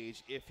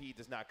page if he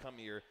does not come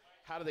here?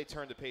 How do they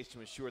turn the page to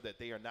ensure that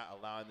they are not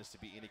allowing this to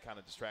be any kind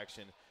of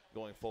distraction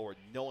going forward,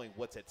 knowing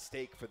what's at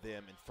stake for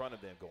them in front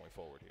of them going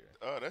forward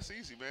here? That's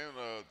easy, man.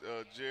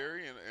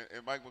 Jerry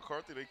and Mike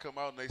McCarthy, they come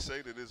out and they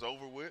say that it's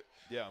over with.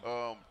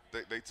 Yeah.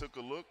 They took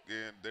a look,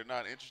 and they're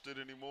not interested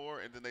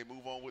anymore, and then they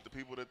move on with the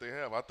people that they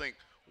have. I think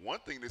one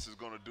thing this is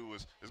going to do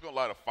is it's going to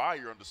light a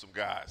fire under some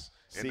guys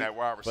in that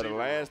wide receiver. For the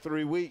last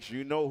 3 weeks,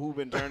 you know who's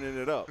been turning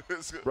it up.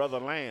 Brother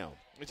Lamb.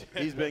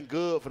 He's been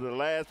good for the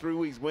last 3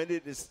 weeks. When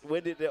did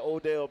the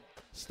Odell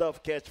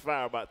stuff catch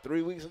fire? About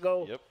 3 weeks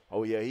ago? Yep.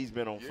 Oh, yeah, he's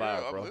been on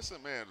fire, bro.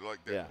 Listen, man,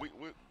 like that.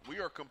 Yeah. We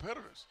are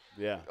competitors.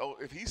 Yeah. Oh,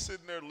 if he's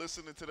sitting there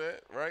listening to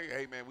that, right?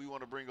 Hey, man, we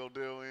want to bring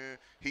Odell in.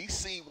 He's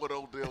seen what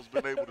Odell's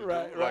been able to do.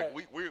 Right. Like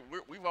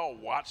we've all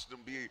watched him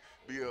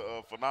be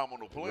a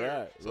phenomenal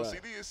player. So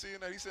CD is seeing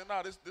that. He said,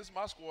 "Nah, this is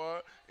my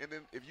squad." And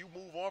then if you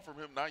move on from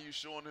him, now you're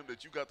showing him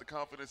that you got the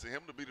confidence in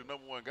him to be the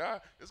number one guy.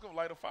 It's gonna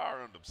light a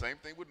fire under him. Same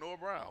thing with Noah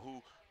Brown,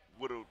 who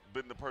would have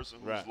been the person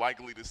who's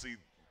likely to see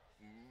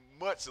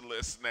much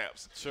less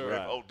snaps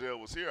if Odell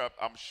was here.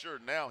 I'm sure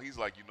now he's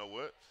like, you know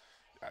what?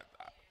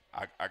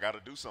 I got to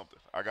do something.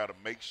 I got to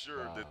make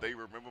sure that they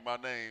remember my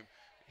name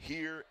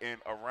here and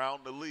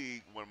around the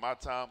league when my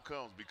time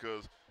comes,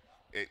 because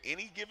at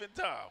any given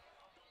time,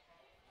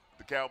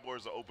 the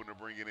Cowboys are open to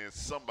bringing in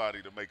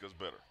somebody to make us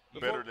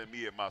better than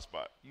me at my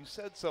spot. You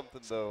said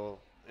something, though,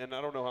 and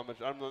I don't know how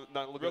much – I'm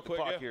not looking at the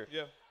clock here.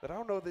 Yeah. But I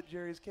don't know that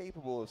Jerry's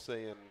capable of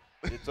saying –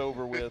 it's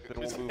over with and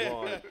we'll move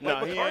on.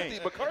 No, McCarthy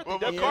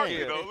McCarthy,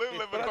 can.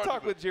 though. But I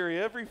talk with Jerry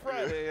every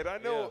Friday, and I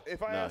know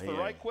if I ask the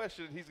right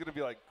question, he's going to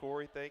be like,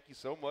 Corey, thank you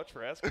so much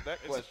for asking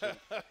that question.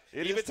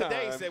 Even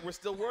today he said we're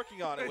still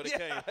working on it when it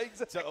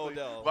came to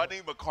Odell. But I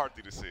need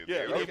McCarthy to say it.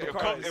 Yeah,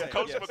 If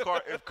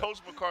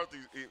Coach McCarthy,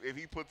 if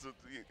he puts it,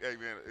 hey,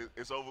 man,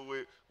 it's over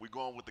with, we're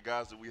going with the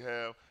guys that we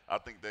have, I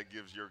think that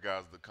gives your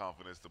guys the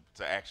confidence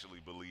to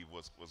actually believe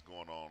what's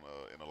going on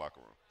in the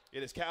locker room.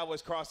 It is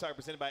Cowboys Crosstalk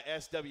presented by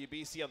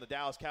SWBC on the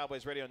Dallas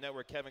Cowboys Radio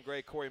Network. Kevin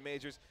Gray, Corey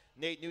Majors,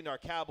 Nate Newton, our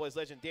Cowboys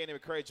legend, Danny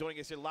McCray joining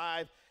us here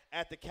live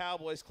at the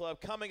Cowboys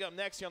Club. Coming up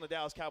next here on the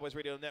Dallas Cowboys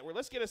Radio Network,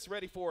 let's get us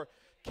ready for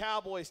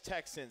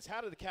Cowboys-Texans.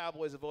 How did the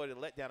Cowboys avoid a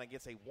letdown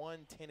against a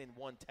 1-10-1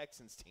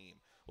 Texans team?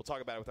 We'll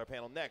talk about it with our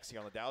panel next here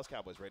on the Dallas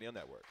Cowboys Radio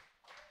Network.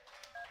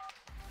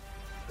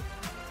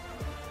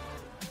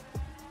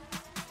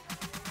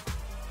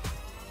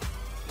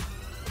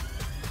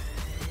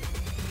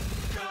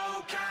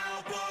 Go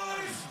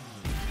Cowboys!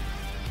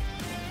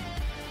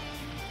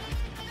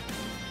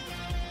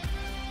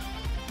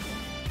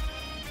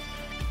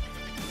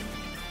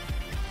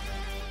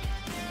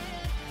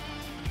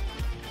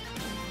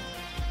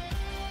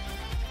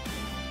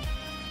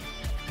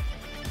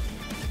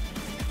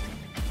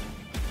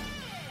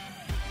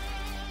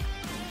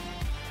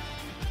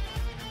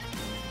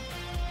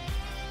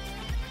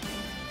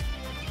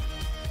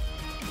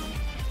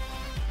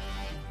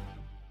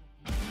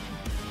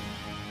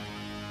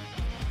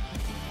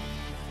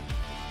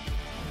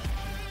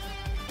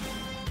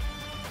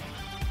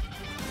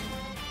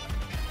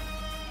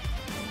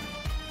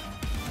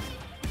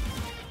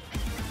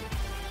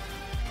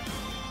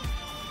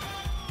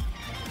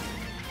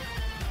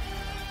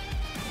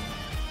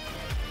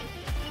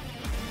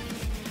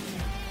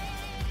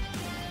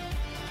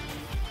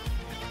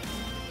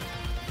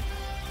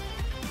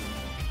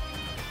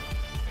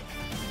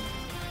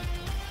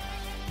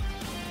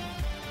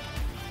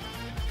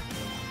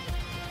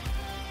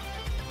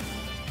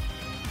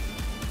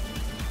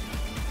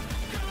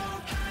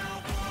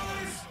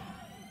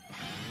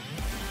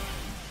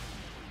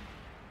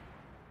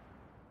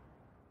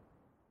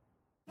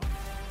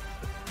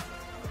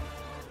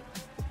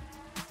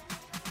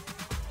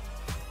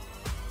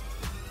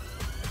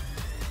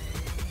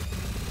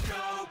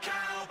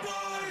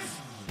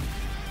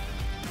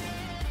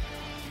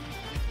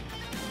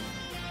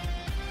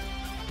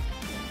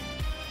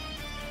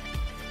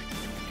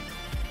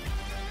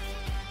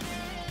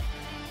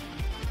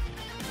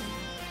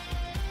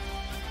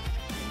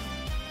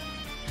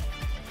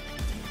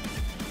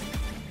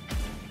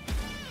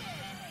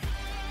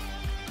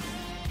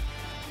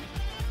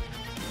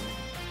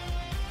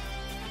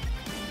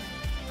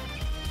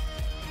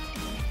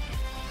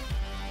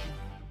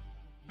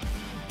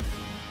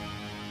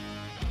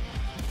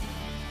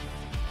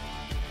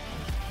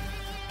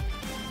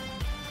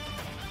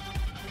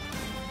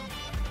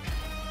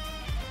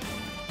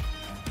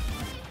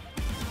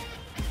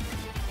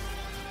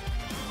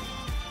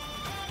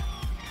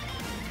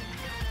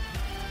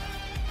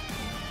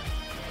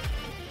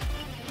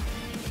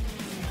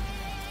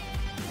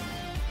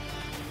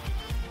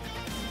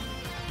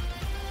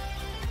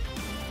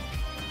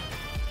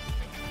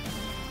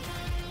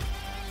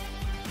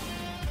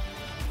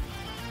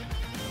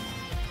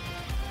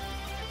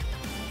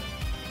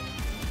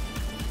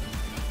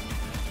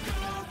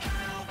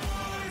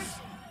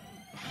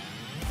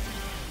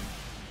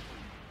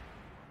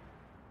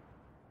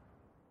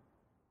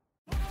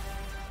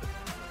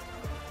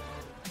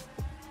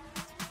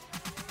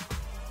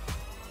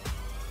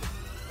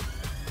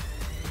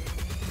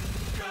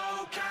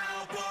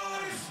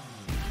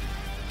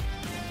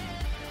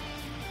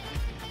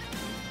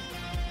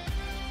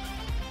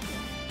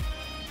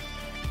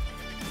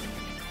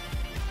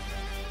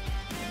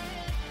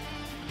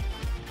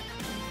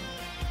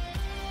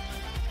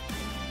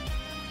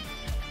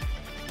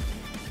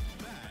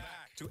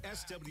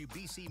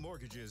 SWBC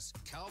Mortgage's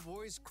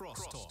Cowboys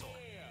Crosstalk.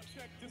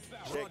 Check this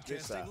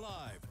Broadcasting out.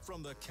 live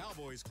from the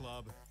Cowboys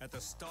Club at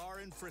the Star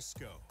in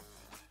Frisco.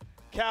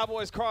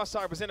 Cowboys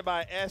Crosstalk presented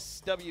by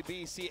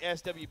SWBC.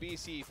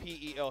 SWBC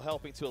PEO,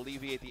 helping to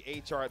alleviate the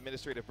HR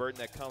administrative burden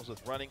that comes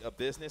with running a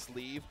business.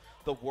 Leave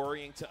the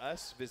worrying to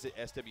us. Visit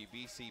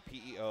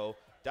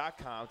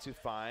SWBCPEO.com to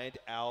find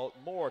out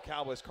more.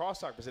 Cowboys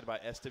Crosstalk presented by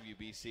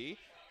SWBC.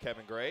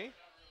 Kevin Gray,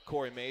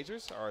 Corey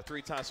Majors, our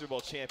three-time Super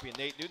Bowl champion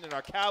Nate Newton, and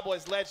our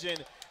Cowboys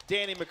legend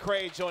Danny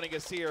McCray joining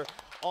us here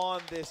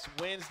on this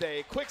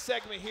Wednesday. Quick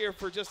segment here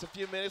for just a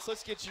few minutes.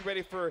 Let's get you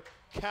ready for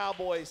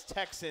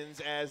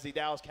Cowboys-Texans as the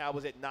Dallas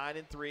Cowboys at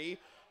 9-3,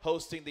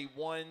 hosting the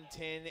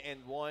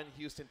 1-10-1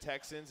 Houston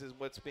Texans is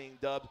what's being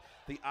dubbed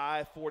the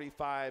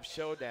I-45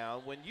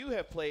 Showdown. When you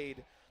have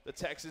played the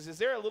Texans, is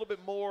there a little bit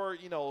more,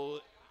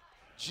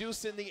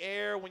 juice in the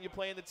air when you're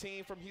playing the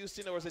team from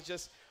Houston, or is it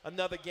just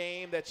another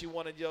game that you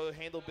want to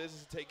handle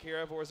business and take care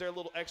of, or is there a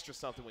little extra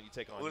something when you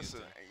take on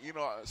Listen,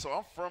 Houston? so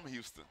I'm from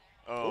Houston.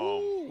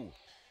 Ooh.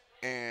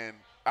 And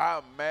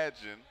I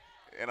imagine,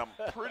 and I'm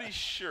pretty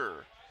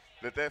sure,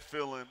 that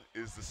feeling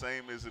is the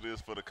same as it is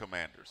for the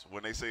Commanders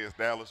when they say it's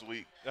Dallas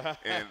week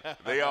and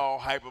they all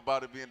hype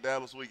about it being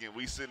Dallas week and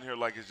we sitting here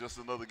like it's just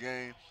another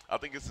game. I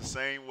think it's the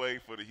same way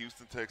for the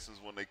Houston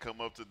Texans when they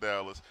come up to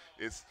Dallas.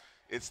 It's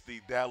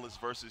the Dallas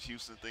versus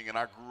Houston thing, and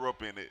I grew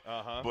up in it,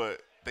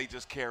 but they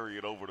just carry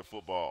it over to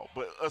football.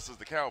 But us as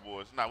the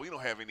Cowboys, we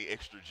don't have any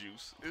extra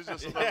juice. It's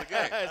just another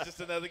game. It's just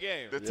another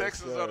game. The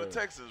Texans are the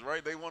Texans,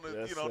 right? They want to,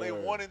 they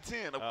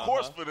 1-10. Of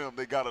course, for them,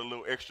 they got a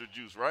little extra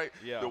juice, right?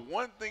 Yeah. The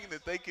one thing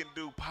that they can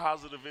do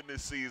positive in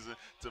this season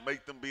to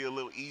make them be a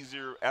little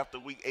easier after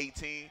week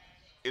 18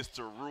 is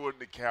to ruin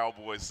the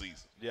Cowboys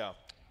season. Yeah.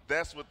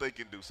 That's what they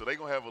can do. So they're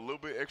going to have a little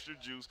bit extra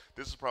juice.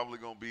 This is probably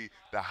going to be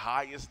the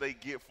highest they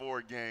get for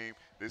a game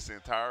this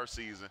entire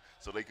season,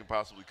 so they can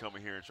possibly come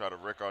in here and try to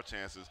wreck our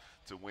chances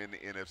to win the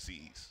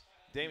NFC East.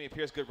 Dameon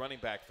Pierce, good running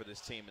back for this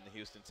team in the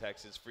Houston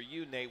Texans. For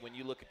you, Nate, when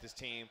you look at this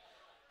team,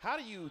 how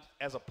do you,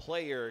 as a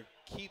player,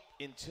 keep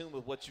in tune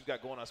with what you've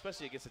got going on,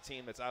 especially against a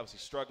team that's obviously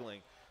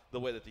struggling the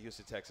way that the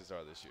Houston Texans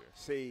are this year?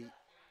 See,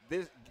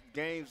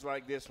 games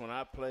like this, when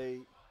I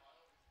played,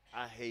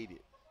 I hate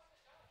it.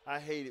 I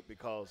hate it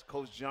because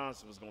Coach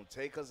Johnson was going to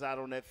take us out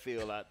on that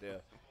field out there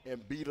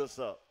and beat us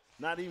up.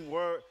 Not even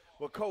worried.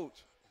 Well,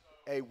 Coach,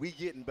 hey, we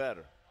getting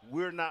better.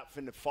 We're not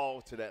finna fall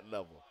to that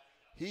level.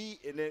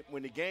 And then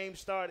when the game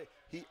started,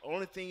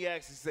 only thing he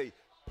asked is say,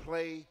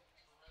 play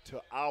to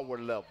our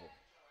level.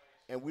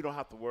 And we don't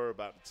have to worry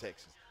about the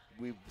Texans.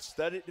 We've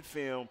studied the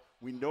film.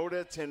 We know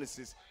their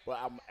tendencies. But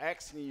I'm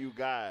asking you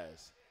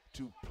guys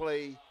to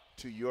play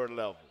to your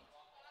level.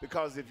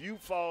 Because if you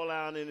fall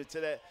down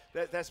into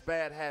that's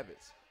bad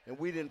habits. And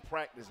we didn't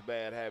practice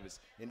bad habits,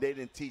 and they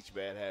didn't teach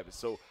bad habits.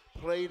 So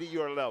play to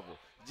your level.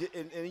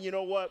 And you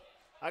know what?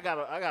 I got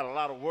a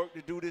lot of work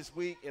to do this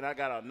week, and I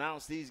got to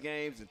announce these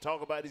games and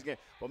talk about these games.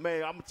 But,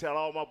 man, I'm going to tell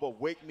all my boys,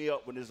 wake me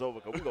up when it's over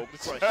because we're going to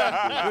crush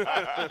these dudes.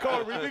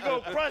 Corey, we're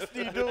going to crush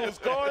these dudes,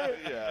 Corey.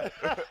 Yeah,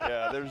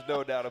 there's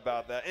no doubt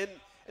about that. And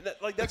that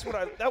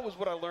was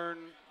what I learned.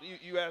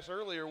 You asked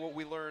earlier what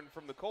we learned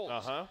from the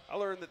Colts. I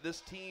learned that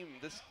this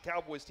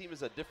Cowboys team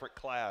is a different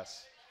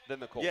class than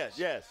the Colts.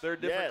 Yes. They're a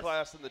different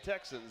class than the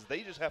Texans.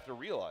 They just have to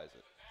realize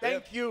it.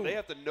 Thank you. They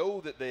have to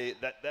know that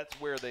that's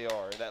where they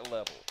are at that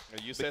level.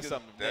 You said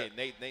something,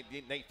 Nate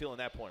feeling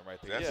that point right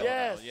there.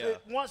 Yes.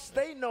 Once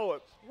they know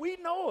it, we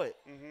know it.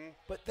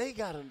 But they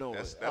got to know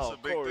it. That's a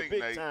big Corey, thing,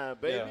 big Nate. time,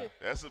 baby. Yeah.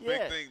 That's a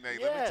big thing,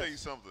 Nate. Let me tell you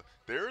something.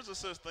 There is a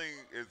such thing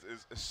as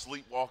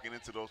sleepwalking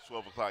into those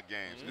 12 o'clock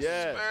games,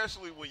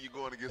 especially when you're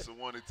going against a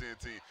 1-10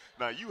 team.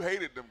 Now, you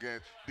hated them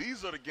games.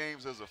 These are the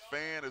games as a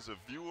fan, as a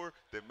viewer,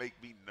 that make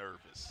me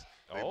nervous.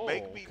 They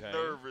make me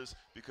nervous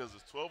because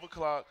it's 12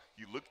 o'clock.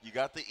 You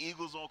got the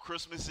Eagles on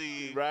Christmas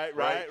Eve. Right.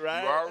 You're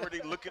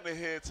already looking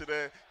ahead to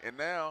that, and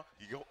now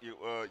your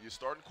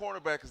starting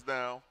cornerback is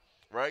down.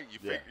 Right?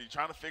 You're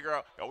trying to figure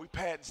out, are we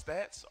padding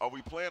stats? Are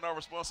we playing our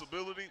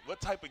responsibility? What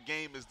type of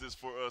game is this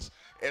for us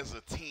as a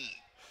team?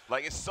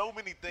 Like, it's so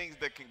many things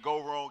that can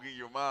go wrong in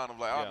your mind. I'm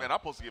like, man, I'm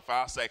supposed to get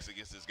 5 sacks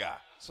against this guy.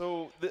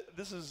 So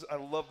I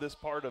love this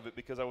part of it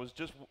because I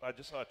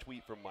just saw a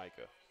tweet from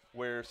Micah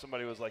where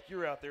somebody was like,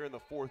 you're out there in the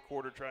fourth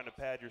quarter trying to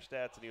pad your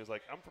stats, and he was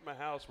like, I'm from a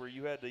house where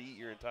you had to eat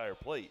your entire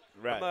plate.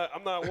 Right.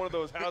 I'm not one of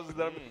those houses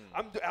that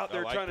I'm out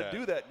there trying to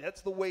do that. And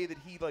that's the way that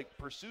he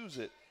pursues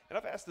it. And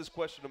I've asked this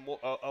question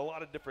a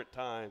lot of different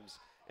times.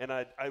 And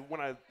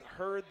when I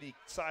heard the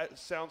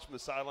sounds from the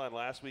sideline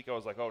last week, I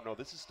was like, oh, no,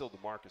 this is still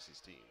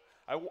DeMarcus's team.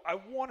 I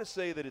want to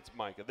say that it's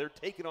Micah. They're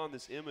taking on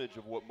this image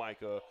of what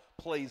Micah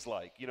plays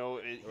like. He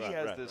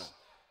has this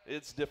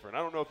It's different. I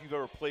don't know if you've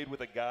ever played with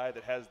a guy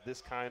that has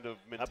this kind of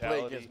I mentality.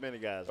 play against many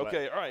guys.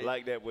 Okay, all right.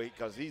 Like that way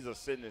because he's a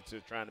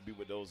signature trying to be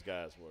what those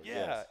guys were.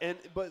 Yeah, Yes.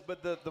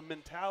 but the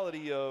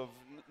mentality of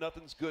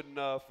nothing's good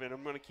enough and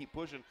I'm going to keep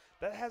pushing,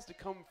 that has to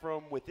come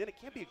from within. It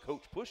can't be a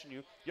coach pushing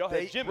you. Y'all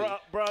had Jimmy.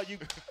 Bro, you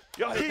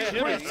Y'all keep had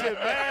Jimmy. preaching,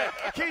 man.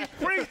 Keep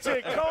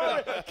preaching,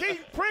 Corey.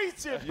 Keep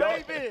preaching,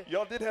 baby.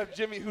 Y'all did have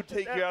Jimmy who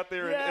take you out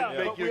there Yeah, and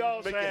make but you we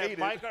also make you had hate it.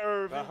 Micah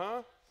Irvin.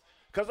 Uh-huh.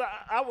 Because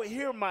I would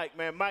hear Mike,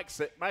 man. Mike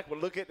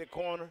would look at the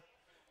corner,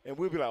 and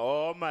we'd be like,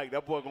 oh, Mike,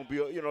 that boy going to be,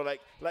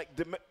 like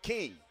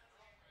King.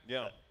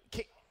 Yeah.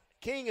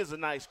 King is a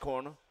nice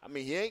corner. I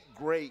mean, he ain't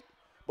great,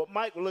 but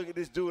Mike would look at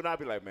this dude, and I'd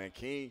be like, man,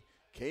 King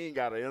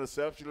got an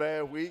interception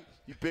last week.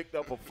 He picked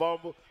up a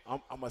fumble. I'm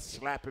going to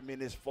slap him in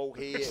his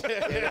forehead,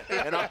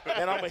 and I'm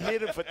going to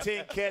hit him for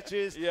 10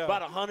 catches,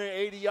 about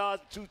 180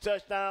 yards, 2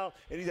 touchdowns.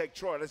 And he's like,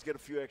 Troy, let's get a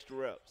few extra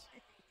reps.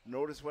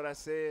 Notice what I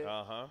said?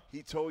 Uh-huh.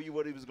 He told you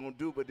what he was going to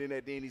do, but then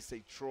at the end he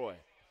said, Troy,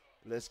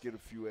 let's get a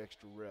few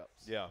extra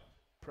reps. Yeah.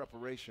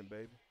 Preparation,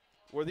 baby.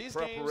 Were these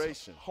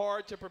games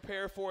hard to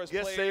prepare for as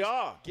Yes, players? they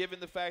are. Given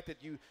the fact that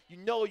you're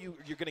going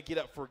to get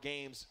up for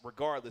games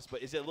regardless,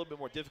 but is it a little bit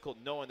more difficult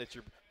knowing that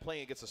you're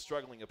playing against a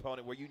struggling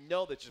opponent where you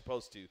know that you're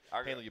supposed to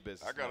handle your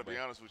business? I got to be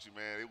honest with you,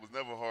 man. It was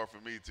never hard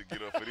for me to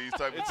get up for these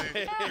type of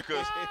teams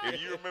because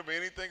if you remember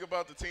anything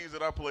about the teams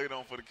that I played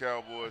on for the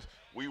Cowboys,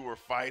 we were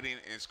fighting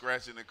and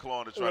scratching and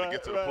clawing to try to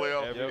get to the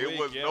playoffs. Every It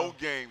was week, no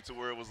game to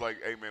where it was like,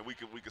 hey, man, we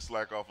could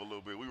slack off a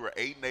little bit. We were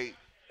 8-8,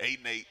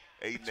 8-8.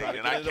 Try to and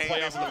get I into the came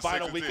playoffs into in the the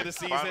final 6 week of the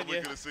season. Final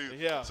week of the season.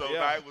 Yeah. So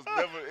yeah. it was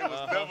never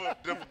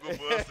difficult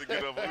for us to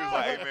get up. We was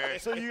like, hey, man.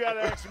 So you got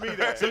to ask me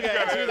that. So you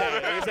got to do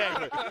that.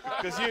 Exactly.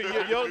 Because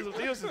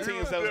you was some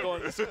teams that was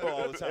going to the Super Bowl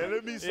all the time. And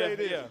let me say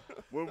this. Yeah.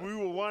 When we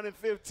were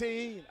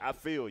 1-15, I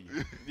feel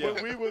you. Yeah.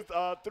 When we was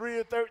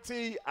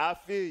 3-13, I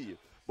feel you.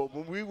 But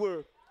when we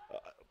were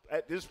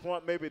at this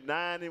point maybe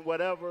 9 and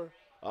whatever,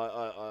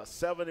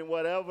 7 and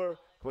whatever,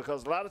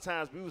 because a lot of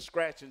times we were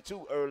scratching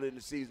too early in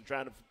the season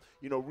trying to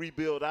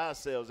rebuild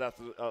ourselves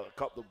after a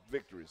couple of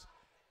victories.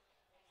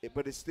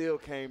 But it still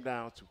came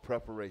down to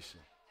preparation.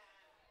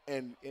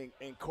 And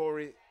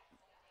Corey,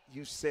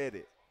 you said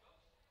it.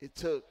 It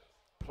took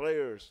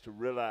players to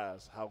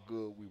realize how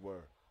good we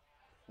were.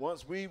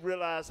 Once we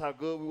realized how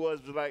good we was,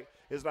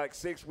 it's like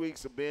 6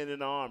 weeks of being in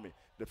the Army.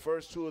 The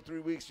first 2 or 3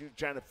 weeks, you're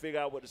trying to figure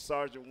out what the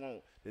sergeant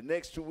wants. The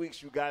next 2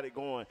 weeks, you got it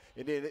going.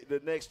 And then the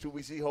next 2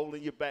 weeks, he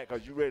holding you back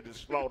because you're ready to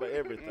slaughter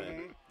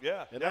everything.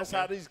 Yeah. And that's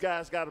how these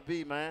guys got to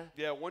be, man.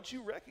 Yeah, once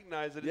you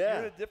recognize it, Yeah.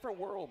 you're in a different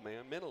world,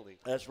 man, mentally.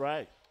 That's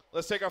right.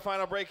 Let's take our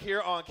final break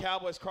here on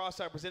Cowboys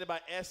Crossfire, presented by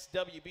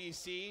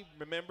SWBC.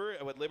 Remember,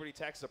 with Liberty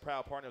Tax is a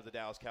proud partner of the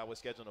Dallas Cowboys.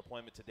 Schedule an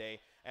appointment today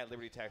at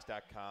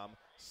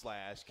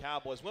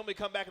libertytax.com/Cowboys. When we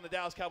come back on the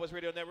Dallas Cowboys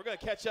Radio Network, we're going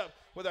to catch up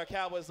with our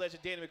Cowboys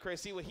legend, Danny McCray,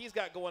 see what he's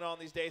got going on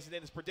these days, and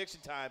then it's prediction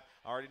time.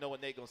 I already know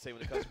what Nate's going to say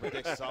when it comes to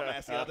predictions, so I'm going to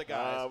ask the other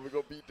guys. We're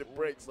going to beat the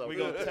brakes up. We're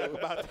going to talk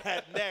about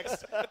that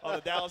next on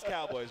the Dallas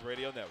Cowboys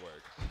Radio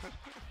Network.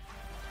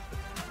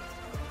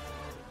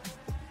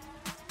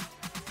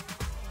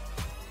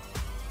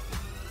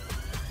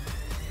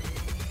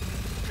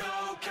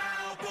 Go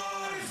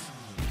Cowboys!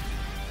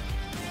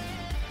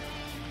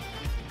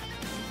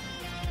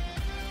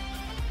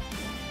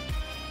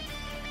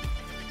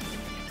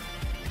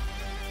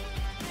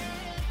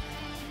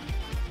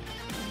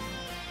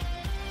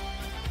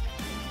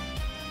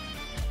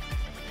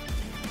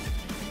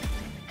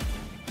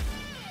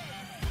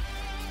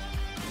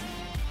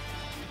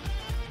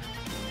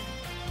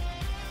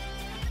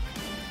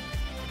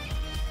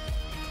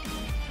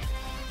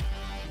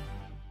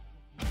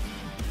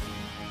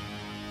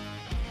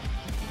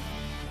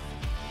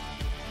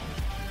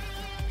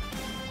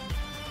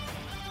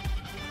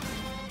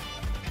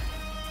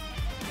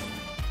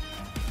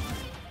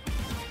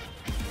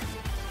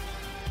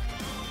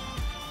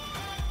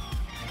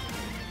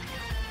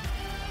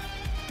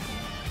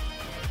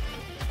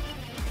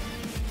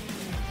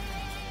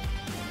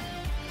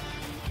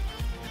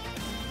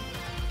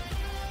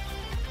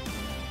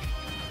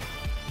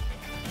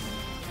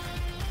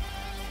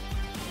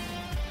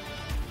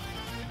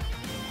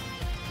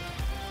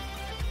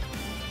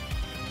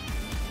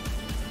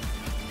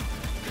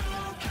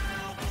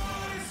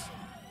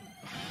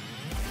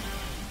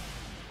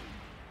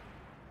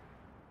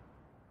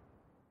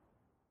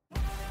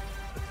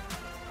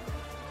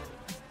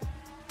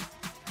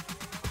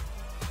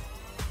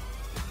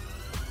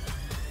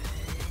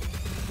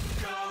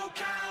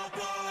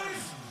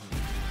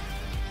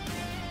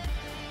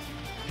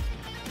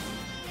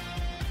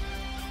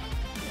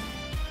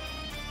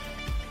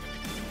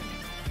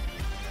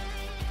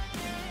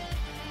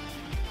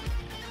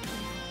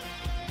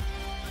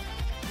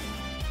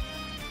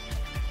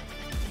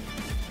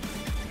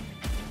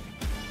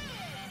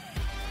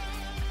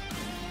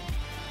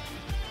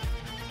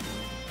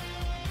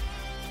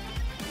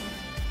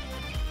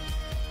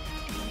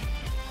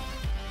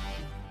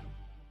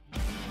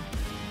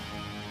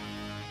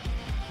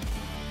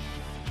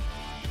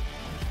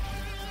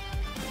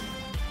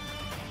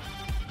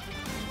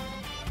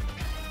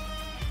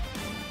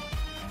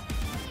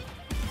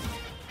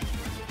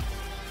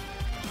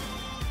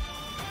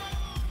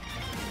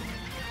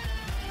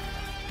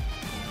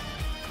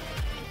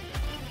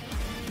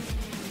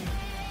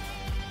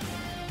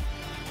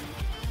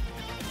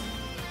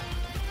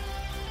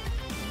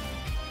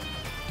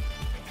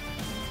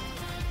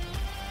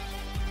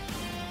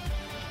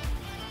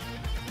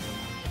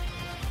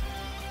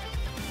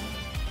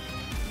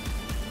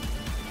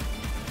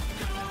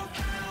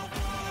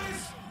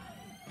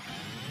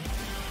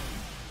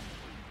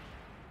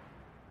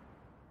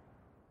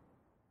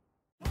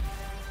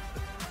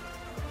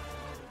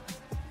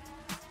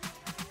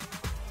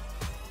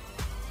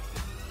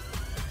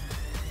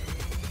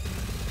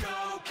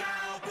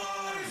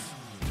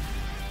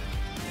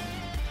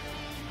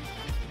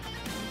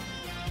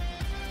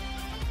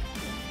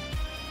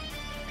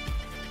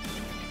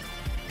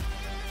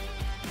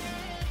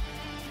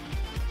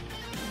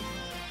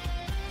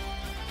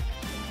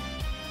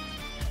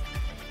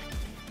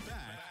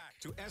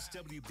 to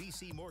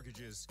SWBC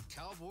Mortgage's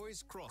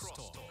Cowboys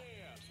Crosstalk.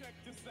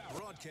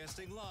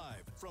 Broadcasting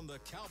live from the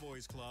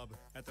Cowboys Club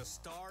at the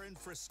Star in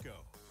Frisco.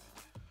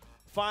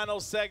 Final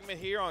segment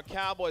here on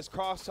Cowboys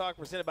Crosstalk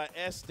presented by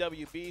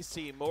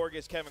SWBC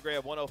Mortgage. Kevin Gray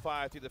of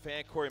 105 through the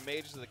Fan. Corey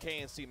Majors of the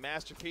KNC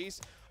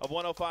Masterpiece of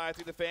 105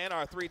 through the Fan.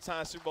 Our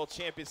 3-time Super Bowl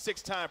champion,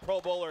 6-time Pro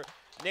Bowler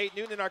Nate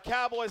Newton. And our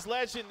Cowboys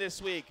legend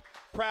this week,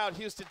 proud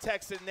Houston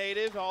Texan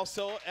native,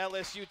 also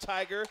LSU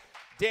Tiger,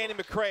 Danny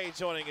McCray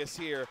joining us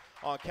here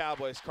on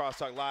Cowboys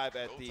Crosstalk live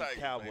at the Tigers,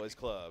 Cowboys baby.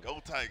 Club. Go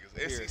Tigers.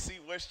 SEC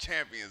West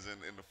champions in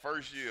the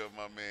first year of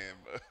my man.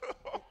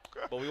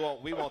 But we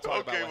won't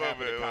talk about what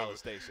happened at College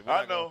Station.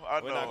 I know. I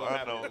didn't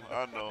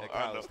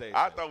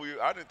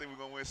think we were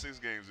gonna win 6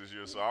 games this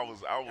year, so I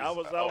was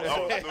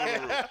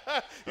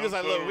He was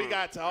like, look, we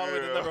got to all the way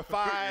to number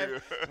 5. Yeah.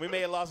 We may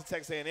have lost to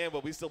Texas A&M,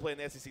 but we still playing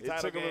the SEC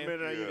title game. It took him a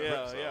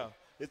minute. Yeah.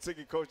 It took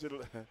a coach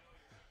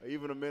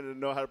even a minute to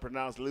know how to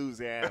pronounce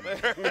Louisiana.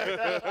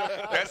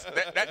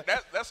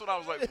 That's when I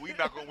was like, we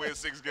not gonna win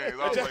 6 games.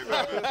 I was like,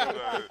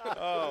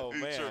 oh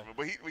man, tripping.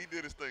 But he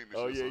did his thing this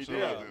year. Oh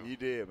yeah, he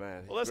did,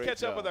 man. Well, let's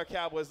catch up with our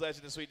Cowboys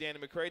legend this week, Danny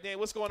McCray. Dan,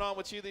 what's going on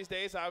with you these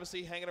days?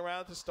 Obviously, hanging around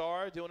at the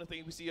Star, doing the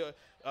thing. We see you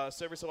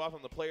serving so often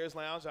in the Players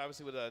Lounge,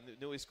 obviously with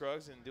Newey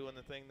Scruggs and doing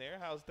the thing there.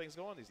 How's things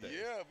going these days?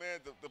 Yeah,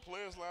 man, the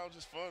Players Lounge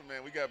is fun,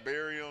 man. We got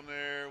Barry on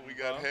there, we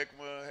got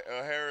Heckma,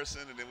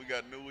 Harrison, and then we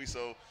got Newey.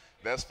 So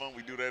that's fun.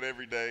 We do that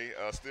every day.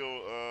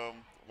 Still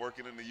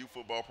working in the youth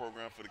football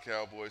program for the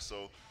Cowboys.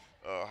 So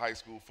high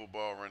school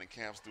football, running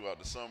camps throughout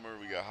the summer.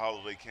 We got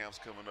holiday camps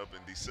coming up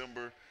in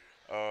December.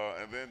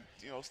 And then,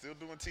 still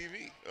doing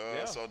TV.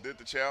 So I did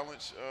the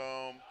challenge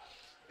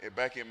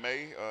back in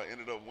May.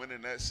 Ended up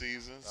winning that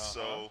season.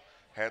 So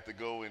had to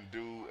go and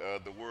do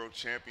the World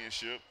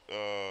Championship.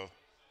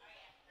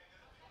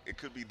 It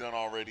could be done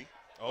already.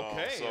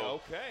 Okay,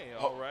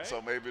 all right. So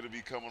maybe it'll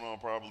be coming on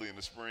probably in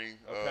the spring,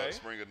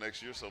 spring of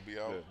next year. So be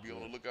on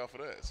the lookout for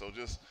that. So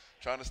just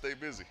trying to stay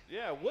busy.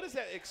 Yeah, what has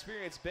that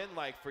experience been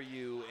like for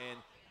you and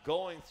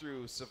going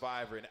through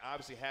Survivor and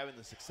obviously having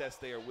the success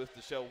there with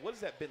the show? What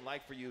has that been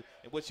like for you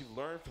and what you've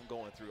learned from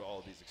going through all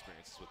of these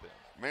experiences with it?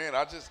 Man,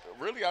 I just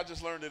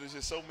learned that it's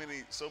just so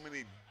many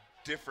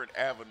different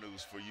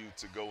avenues for you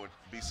to go and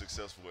be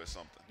successful at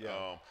something.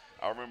 Yeah.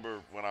 I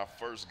remember when I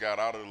first got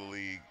out of the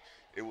league,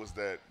 it was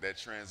that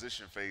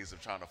transition phase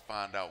of trying to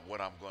find out what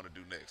I'm going to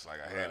do next.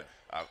 Like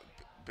I've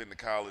been to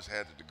college,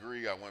 had the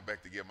degree. I went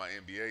back to get my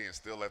MBA, and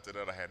still after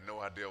that, I had no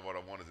idea what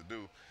I wanted to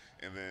do.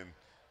 And then,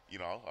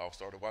 I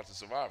started watching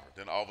Survivor.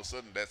 Then all of a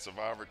sudden, that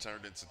Survivor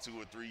turned into 2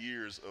 or 3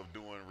 years of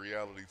doing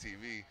reality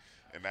TV,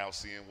 and now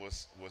seeing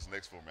what's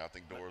next for me. I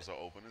think doors are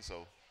opening.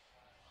 So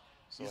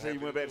you said you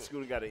went back to school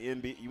and got an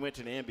MBA. You went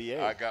to the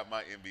NBA. I got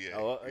my MBA.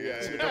 Oh,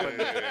 yeah.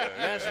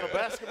 National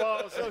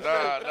Basketball Association.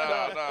 Nah.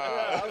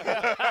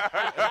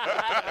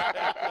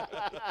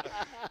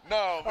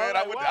 No, man.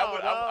 I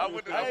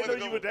didn't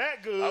know you were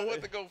that good. I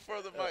went to go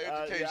further my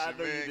education. I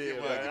know you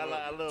did, man.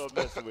 I love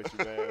messing with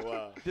you, man.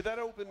 Wow. Did that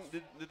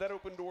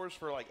open doors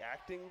for like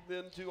acting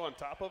then too? On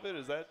top of it,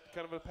 is that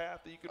kind of a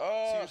path that you could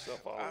see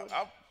yourself following?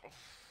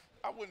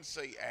 I wouldn't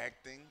say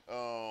acting.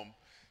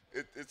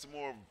 It's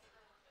more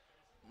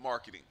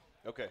marketing.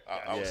 Okay.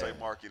 I would say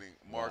marketing,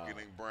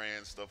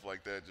 brand, stuff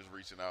like that, just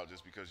reaching out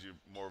just because you're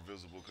more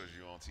visible because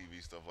you're on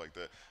TV, stuff like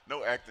that.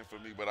 No acting for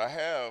me, but I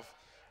have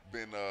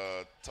been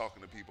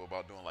talking to people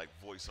about doing like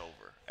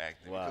voiceover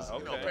acting. Wow. Because,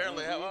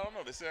 apparently, I don't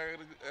know, they say I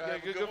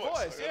have a good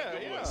voice.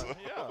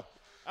 Yeah.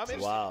 I mean,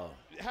 wow.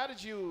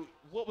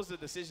 What was the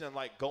decision on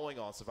like going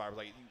on Survivor?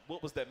 Like,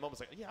 what was that moment?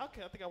 Like, I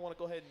think I want to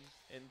go ahead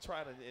and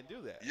try and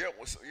do that.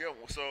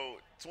 So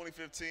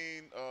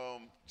 2015,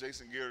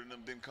 Jason Garrett and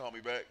them didn't call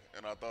me back,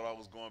 and I thought I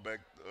was going back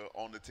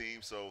on the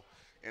team. So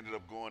ended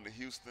up going to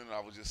Houston.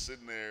 I was just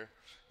sitting there,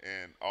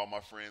 and all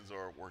my friends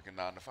are working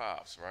 9 to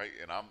 5s, right?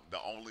 And I'm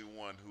the only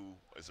one who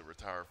is a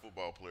retired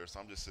football player. So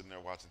I'm just sitting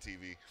there watching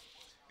TV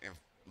and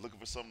looking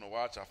for something to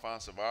watch. I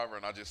find Survivor,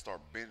 and I just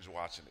start binge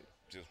watching it.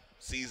 Just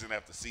season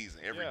after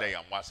season. Every day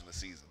I'm watching the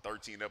season.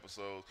 13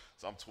 episodes.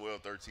 So I'm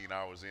 12, 13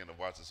 hours in of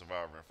watching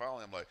Survivor. And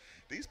finally I'm like,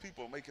 these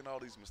people are making all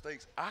these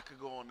mistakes. I could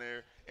go on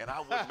there and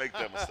I wouldn't make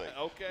that mistake.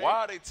 Okay.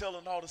 Why are they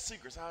telling all the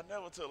secrets? I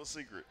never tell a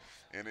secret.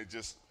 And it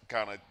just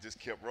kind of just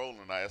kept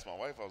rolling. And I asked my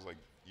wife, I was like,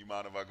 you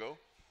mind if I go?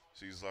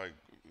 She's like,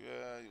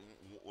 yeah.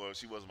 Well,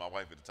 she wasn't my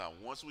wife at the time.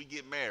 Once we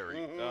get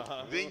married,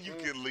 then you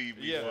can leave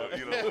me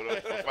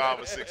for 5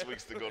 or 6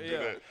 weeks to go do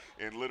that.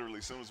 And literally,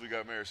 as soon as we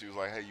got married, she was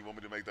like, hey, you want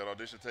me to make that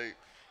audition tape?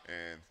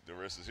 And the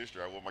rest is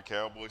history. I wore my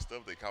Cowboy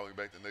stuff. They called me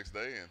back the next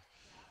day,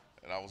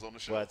 and I was on the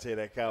show. Well, I tell you,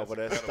 that Cowboy,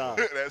 that star.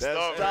 That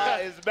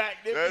star is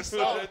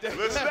magnificent.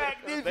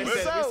 They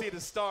said, we see the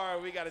Star.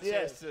 We got a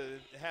chance to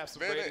have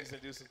some ratings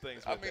and do some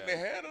things with that. They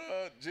had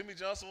Jimmy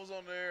Johnson was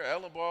on there.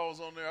 Alan Ball was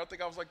on there. I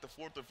think I was like the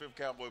 4th or 5th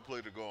Cowboy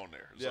player to go on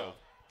there. So,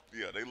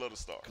 yeah, they love the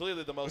Star.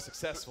 Clearly the most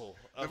successful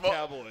of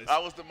Cowboys. I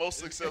was the most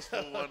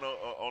successful one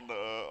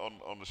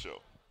on the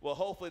show. Well,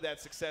 hopefully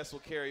that success will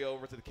carry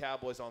over to the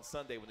Cowboys on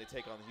Sunday when they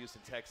take on the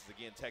Houston Texans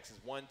again. Texans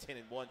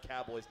 1-10-1,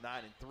 Cowboys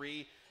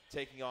 9-3,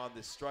 taking on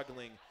the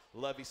struggling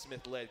Lovie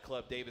Smith-led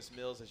club. Davis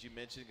Mills, as you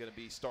mentioned, going to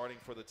be starting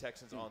for the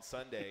Texans on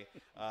Sunday.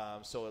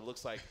 So it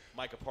looks like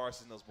Micah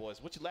Parsons and those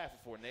boys. What you laughing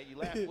for, Nate?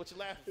 What you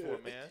laughing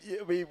for,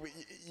 man? I mean,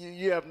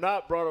 you have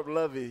not brought up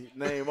Lovey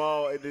name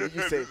all, and then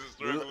you say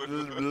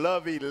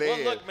Lovey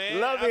led. Well, look, man.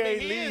 Lovey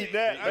ain't lead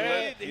that,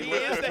 man. He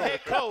is the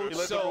head coach. He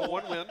led them to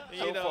one win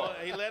so far.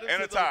 He led him And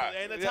to a tie.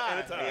 And a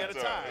tie. Yeah, and a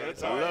tie.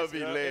 It's Lovey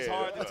led. It's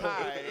hard to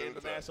tie in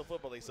the National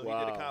Football League, so he did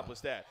Wow. accomplish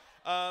that.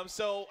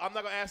 So I'm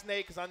not going to ask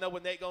Nate because I know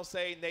what Nate going to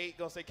say. Nate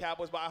going to say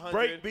Cowboys by 100.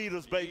 Break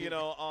beaters, baby.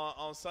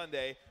 On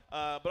Sunday.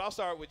 But I'll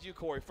start with you,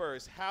 Corey,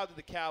 first. How did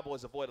the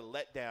Cowboys avoid a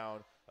letdown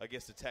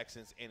against the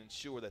Texans and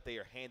ensure that they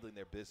are handling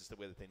their business the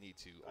way that they need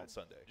to on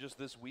Sunday? Just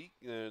this week,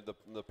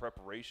 the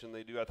preparation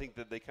they do, I think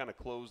that they kind of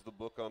close the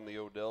book on the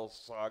Odell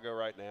saga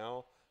right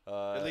now.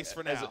 At least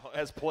for now.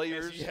 As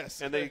players,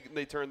 Yes. and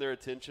they turn their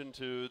attention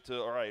to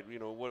all right,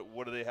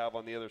 what do they have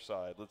on the other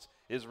side?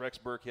 Is Rex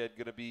Burkhead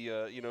going to be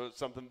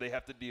something they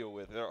have to deal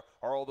with?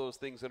 Are all those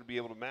things going to be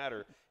able to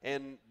matter?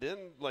 And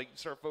then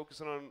start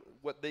focusing on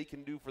what they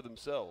can do for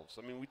themselves.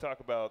 I mean, we talk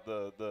about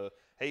the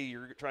hey,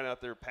 you're trying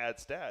out there pad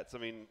stats. I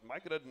mean,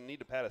 Micah doesn't need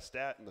to pad a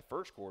stat in the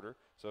first quarter.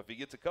 So if he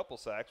gets a couple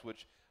sacks,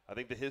 which I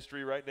think the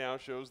history right now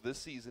shows this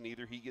season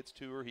either he gets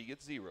 2 or he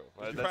gets 0.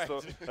 That's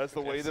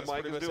the way Yes, that that's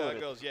Mike pretty is much how doing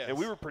it goes, yes. And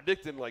we were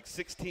predicting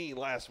 16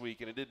 last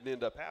week, and it didn't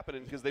end up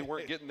happening because they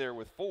weren't getting there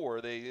with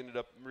 4. They ended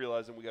up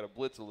realizing we got to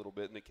blitz a little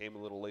bit, and it came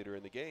a little later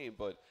in the game.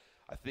 But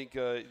I think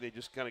they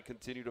just kind of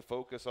continue to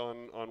focus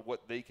on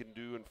what they can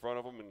do in front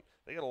of them, and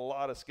they got a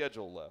lot of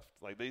schedule left.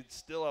 They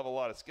still have a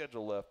lot of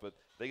schedule left, but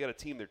they got a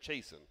team they're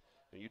chasing.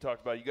 And you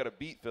talked about you got to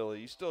beat Philly.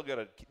 You still got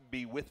to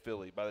be with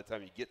Philly by the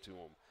time you get to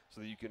them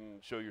so that you can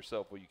show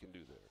yourself what you can do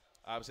there.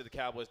 Obviously, the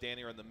Cowboys,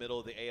 Danny, are in the middle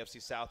of the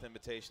AFC South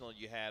Invitational.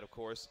 You had, of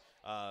course,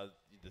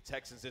 the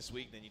Texans this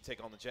week. Then you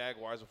take on the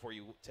Jaguars before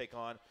you take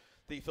on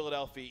the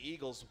Philadelphia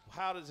Eagles.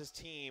 How does this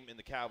team and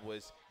the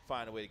Cowboys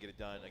find a way to get it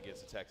done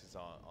against the Texans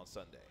on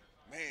Sunday?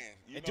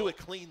 Man, do it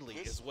cleanly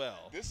as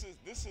well. This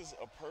is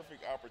a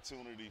perfect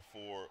opportunity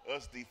for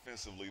us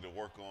defensively to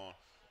work on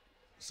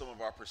some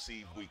of our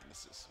perceived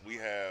weaknesses. We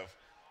have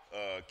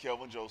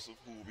Kelvin Joseph,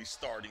 who will be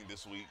starting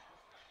this week.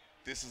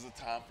 This is a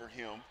time for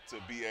him to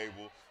be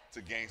able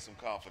to gain some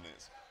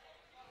confidence.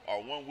 Our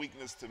one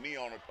weakness to me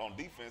on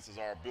defense is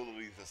our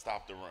ability to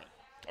stop the run.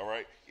 All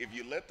right? If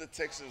you let the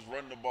Texans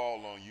run the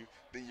ball on you,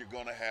 then you're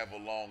going to have a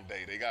long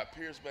day. They got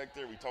Pierce back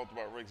there. We talked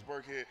about Rex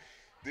Burkhead.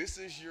 This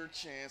is your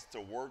chance to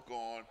work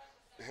on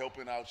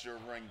helping out your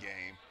run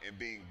game and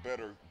being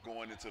better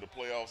going into the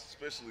playoffs,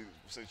 especially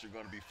since you're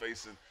going to be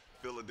facing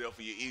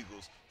Philadelphia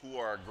Eagles, who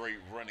are a great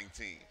running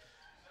team.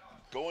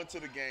 Go into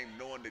the game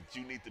knowing that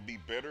you need to be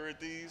better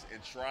at these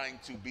and trying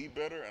to be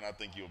better, and I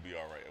think you'll be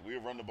all right. If we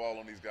run the ball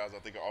on these guys, I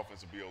think our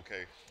offense will be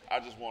okay.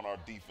 I just want our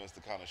defense to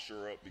kind of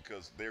shore up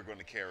because they're going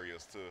to carry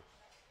us to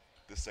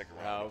the second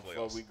round of the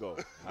playoffs. Before we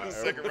go. The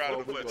second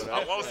round of the playoffs.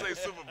 I won't say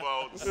Super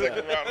Bowl, the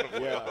second round of the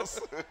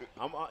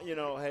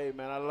playoffs. Hey,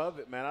 man, I love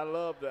it, man. I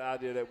love the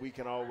idea that we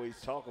can always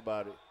talk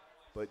about it,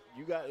 but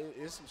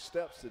it's some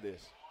steps to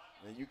this.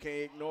 And you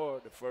can't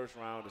ignore the first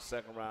round, the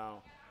second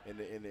round, in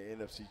the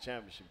NFC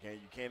Championship game.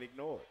 You can't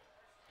ignore it.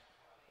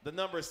 The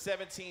number is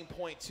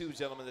 17.2,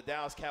 gentlemen. The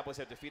Dallas Cowboys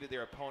have defeated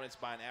their opponents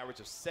by an average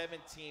of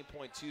 17.2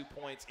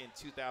 points in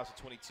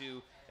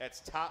 2022. That's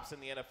tops in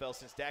the NFL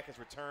since Dak has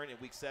returned in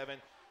Week 7.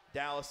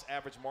 Dallas'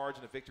 average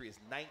margin of victory is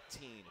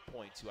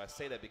 19.2. I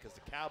say that because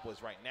the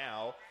Cowboys right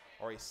now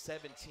are a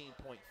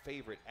 17-point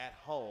favorite at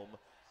home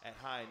at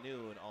high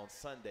noon on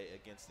Sunday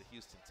against the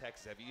Houston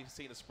Texans. Have you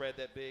seen a spread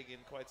that big in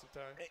quite some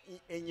time?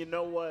 And you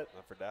know what?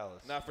 Not for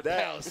Dallas. Not for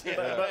Dallas.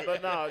 Yeah.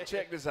 But no,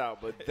 check this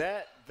out. But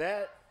that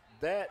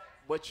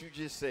what you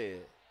just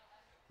said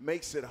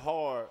makes it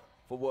hard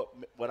for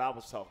what I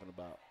was talking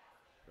about.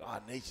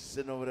 Nate's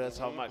sitting over there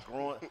talking about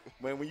growing.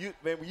 When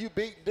you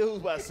beat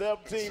dudes by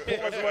 17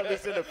 points, whether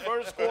it's in the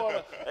first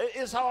quarter,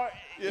 it's hard.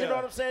 You know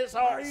what I'm saying? It's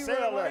hard to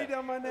sell Why that. you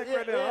down my neck Yeah,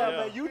 right now? yeah,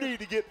 man, you need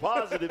to get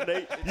positive,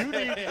 Nate. You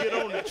need to get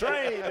on the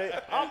train, Nate.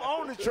 I'm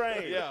on the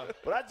train. Yeah.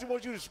 But I just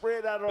want you to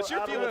spread out on. But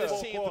you're viewing this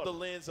full team quarter. through the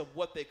lens of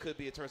what they could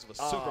be in terms of a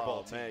Super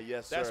Bowl team. Man,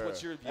 yes, That's sir.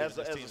 what you're viewing as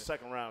this a team.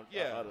 second round.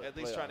 Yeah, at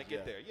least trying to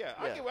get there. Yeah,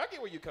 I get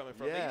where you're coming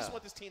from. Yeah. You just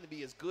want this team to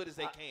be as good as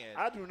they can.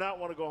 I do not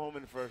want to go home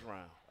in the first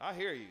round. I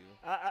hear you.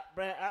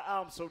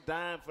 I'm so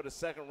dying for the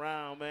second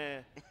round,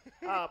 man.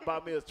 I'll buy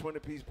me a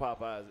 20-piece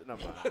Popeyes. No,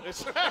 I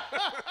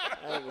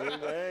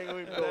ain't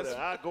gonna even go there.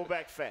 I'll go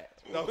back fat.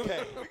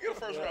 Okay. We get a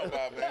first round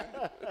bye, man.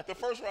 The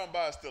first round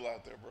bye is still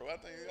out there, bro. I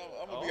think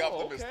I'm gonna be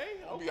optimistic.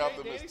 I'm gonna be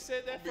optimistic. Danny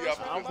said that I'm first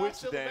gonna be round I'm bye with you,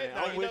 still Danny.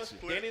 available. I'm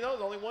with you. Danny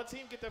knows only one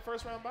team get their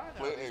first round bye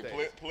now these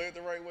days. Play it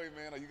the right way,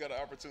 man. You got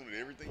an opportunity.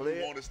 Everything Play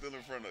you it. want is still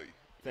in front of you.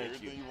 Thank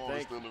Everything you. you want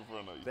is still in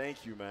front of you.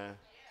 Thank you, man.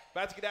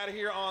 About to get out of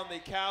here on the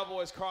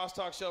Cowboys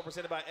Crosstalk Show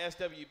presented by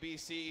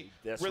SWBC.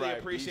 That's really right,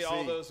 appreciate BC.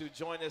 all those who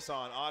joined us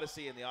on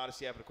Odyssey and the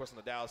Odyssey app, and, of course, on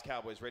the Dallas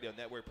Cowboys Radio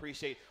Network.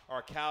 Appreciate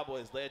our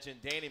Cowboys legend,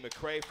 Danny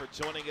McCray, for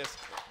joining us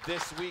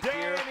this week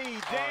here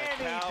on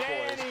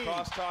Cowboys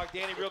Crosstalk.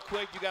 Danny, real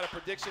quick, you got a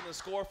prediction and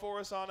score for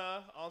us on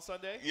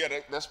Sunday? Yeah,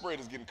 that spread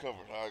is getting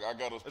covered. I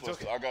got us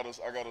plus. okay. I got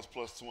us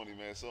plus 20,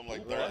 man. Something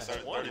like Plus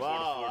 34 to 14.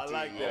 Wow, I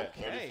like that.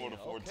 34 to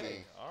 14.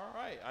 Okay. All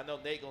right. I know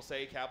Nate going to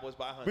say Cowboys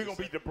by 100. We're going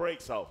to beat the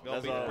brakes off.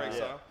 Gonna beat the brakes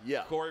off.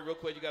 Yeah. Corey, real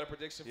quick, you got a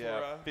prediction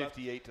Yeah, for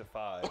 58 to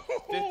 5.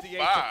 58 to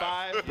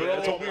 5? Yeah,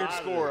 that's a weird Five.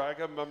 score.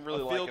 I'm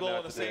really A liking field goal that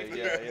and a today.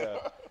 safety.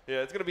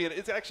 Yeah. It's gonna be.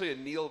 It's actually a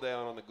kneel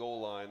down on the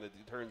goal line that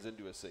turns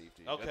into a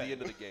safety at the Okay.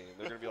 end of the game.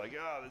 They're gonna be like,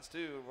 that's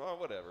two. Well,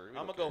 whatever.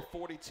 I'm going to go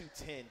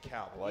 42-10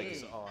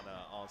 Cowboys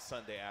on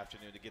Sunday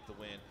afternoon to get the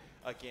win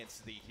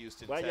against the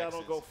Houston Why Texans.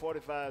 y'all don't go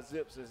 45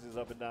 zips since it's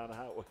up and down the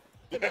highway?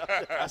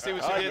 I see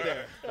what you did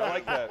there. I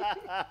like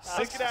that.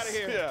 Let's get out of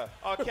here Yeah.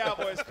 on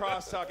Cowboys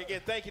Crosstalk.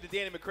 Again, thank you to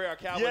Danny McCray, our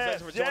Cowboys Yes,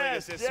 legend, for joining yes,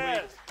 us this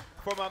yes. week.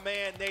 For my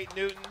man, Nate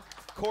Newton,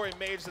 Corey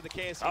Majors of the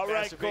KSC All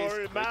right, Masterpiece.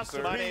 Corey,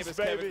 masterpiece, My name is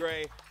baby. Kevin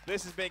Gray.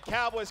 This has been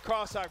Cowboys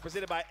Crosstalk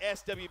presented by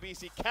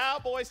SWBC.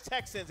 Cowboys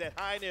Texans at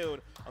high noon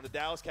on the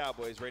Dallas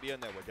Cowboys Radio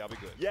Network. Y'all be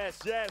good. Yes,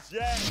 yes,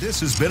 yes.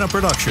 This has been a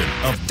production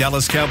of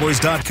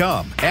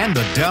DallasCowboys.com and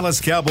the Dallas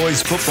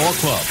Cowboys Football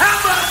Club. How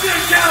about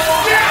this,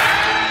 Cowboys?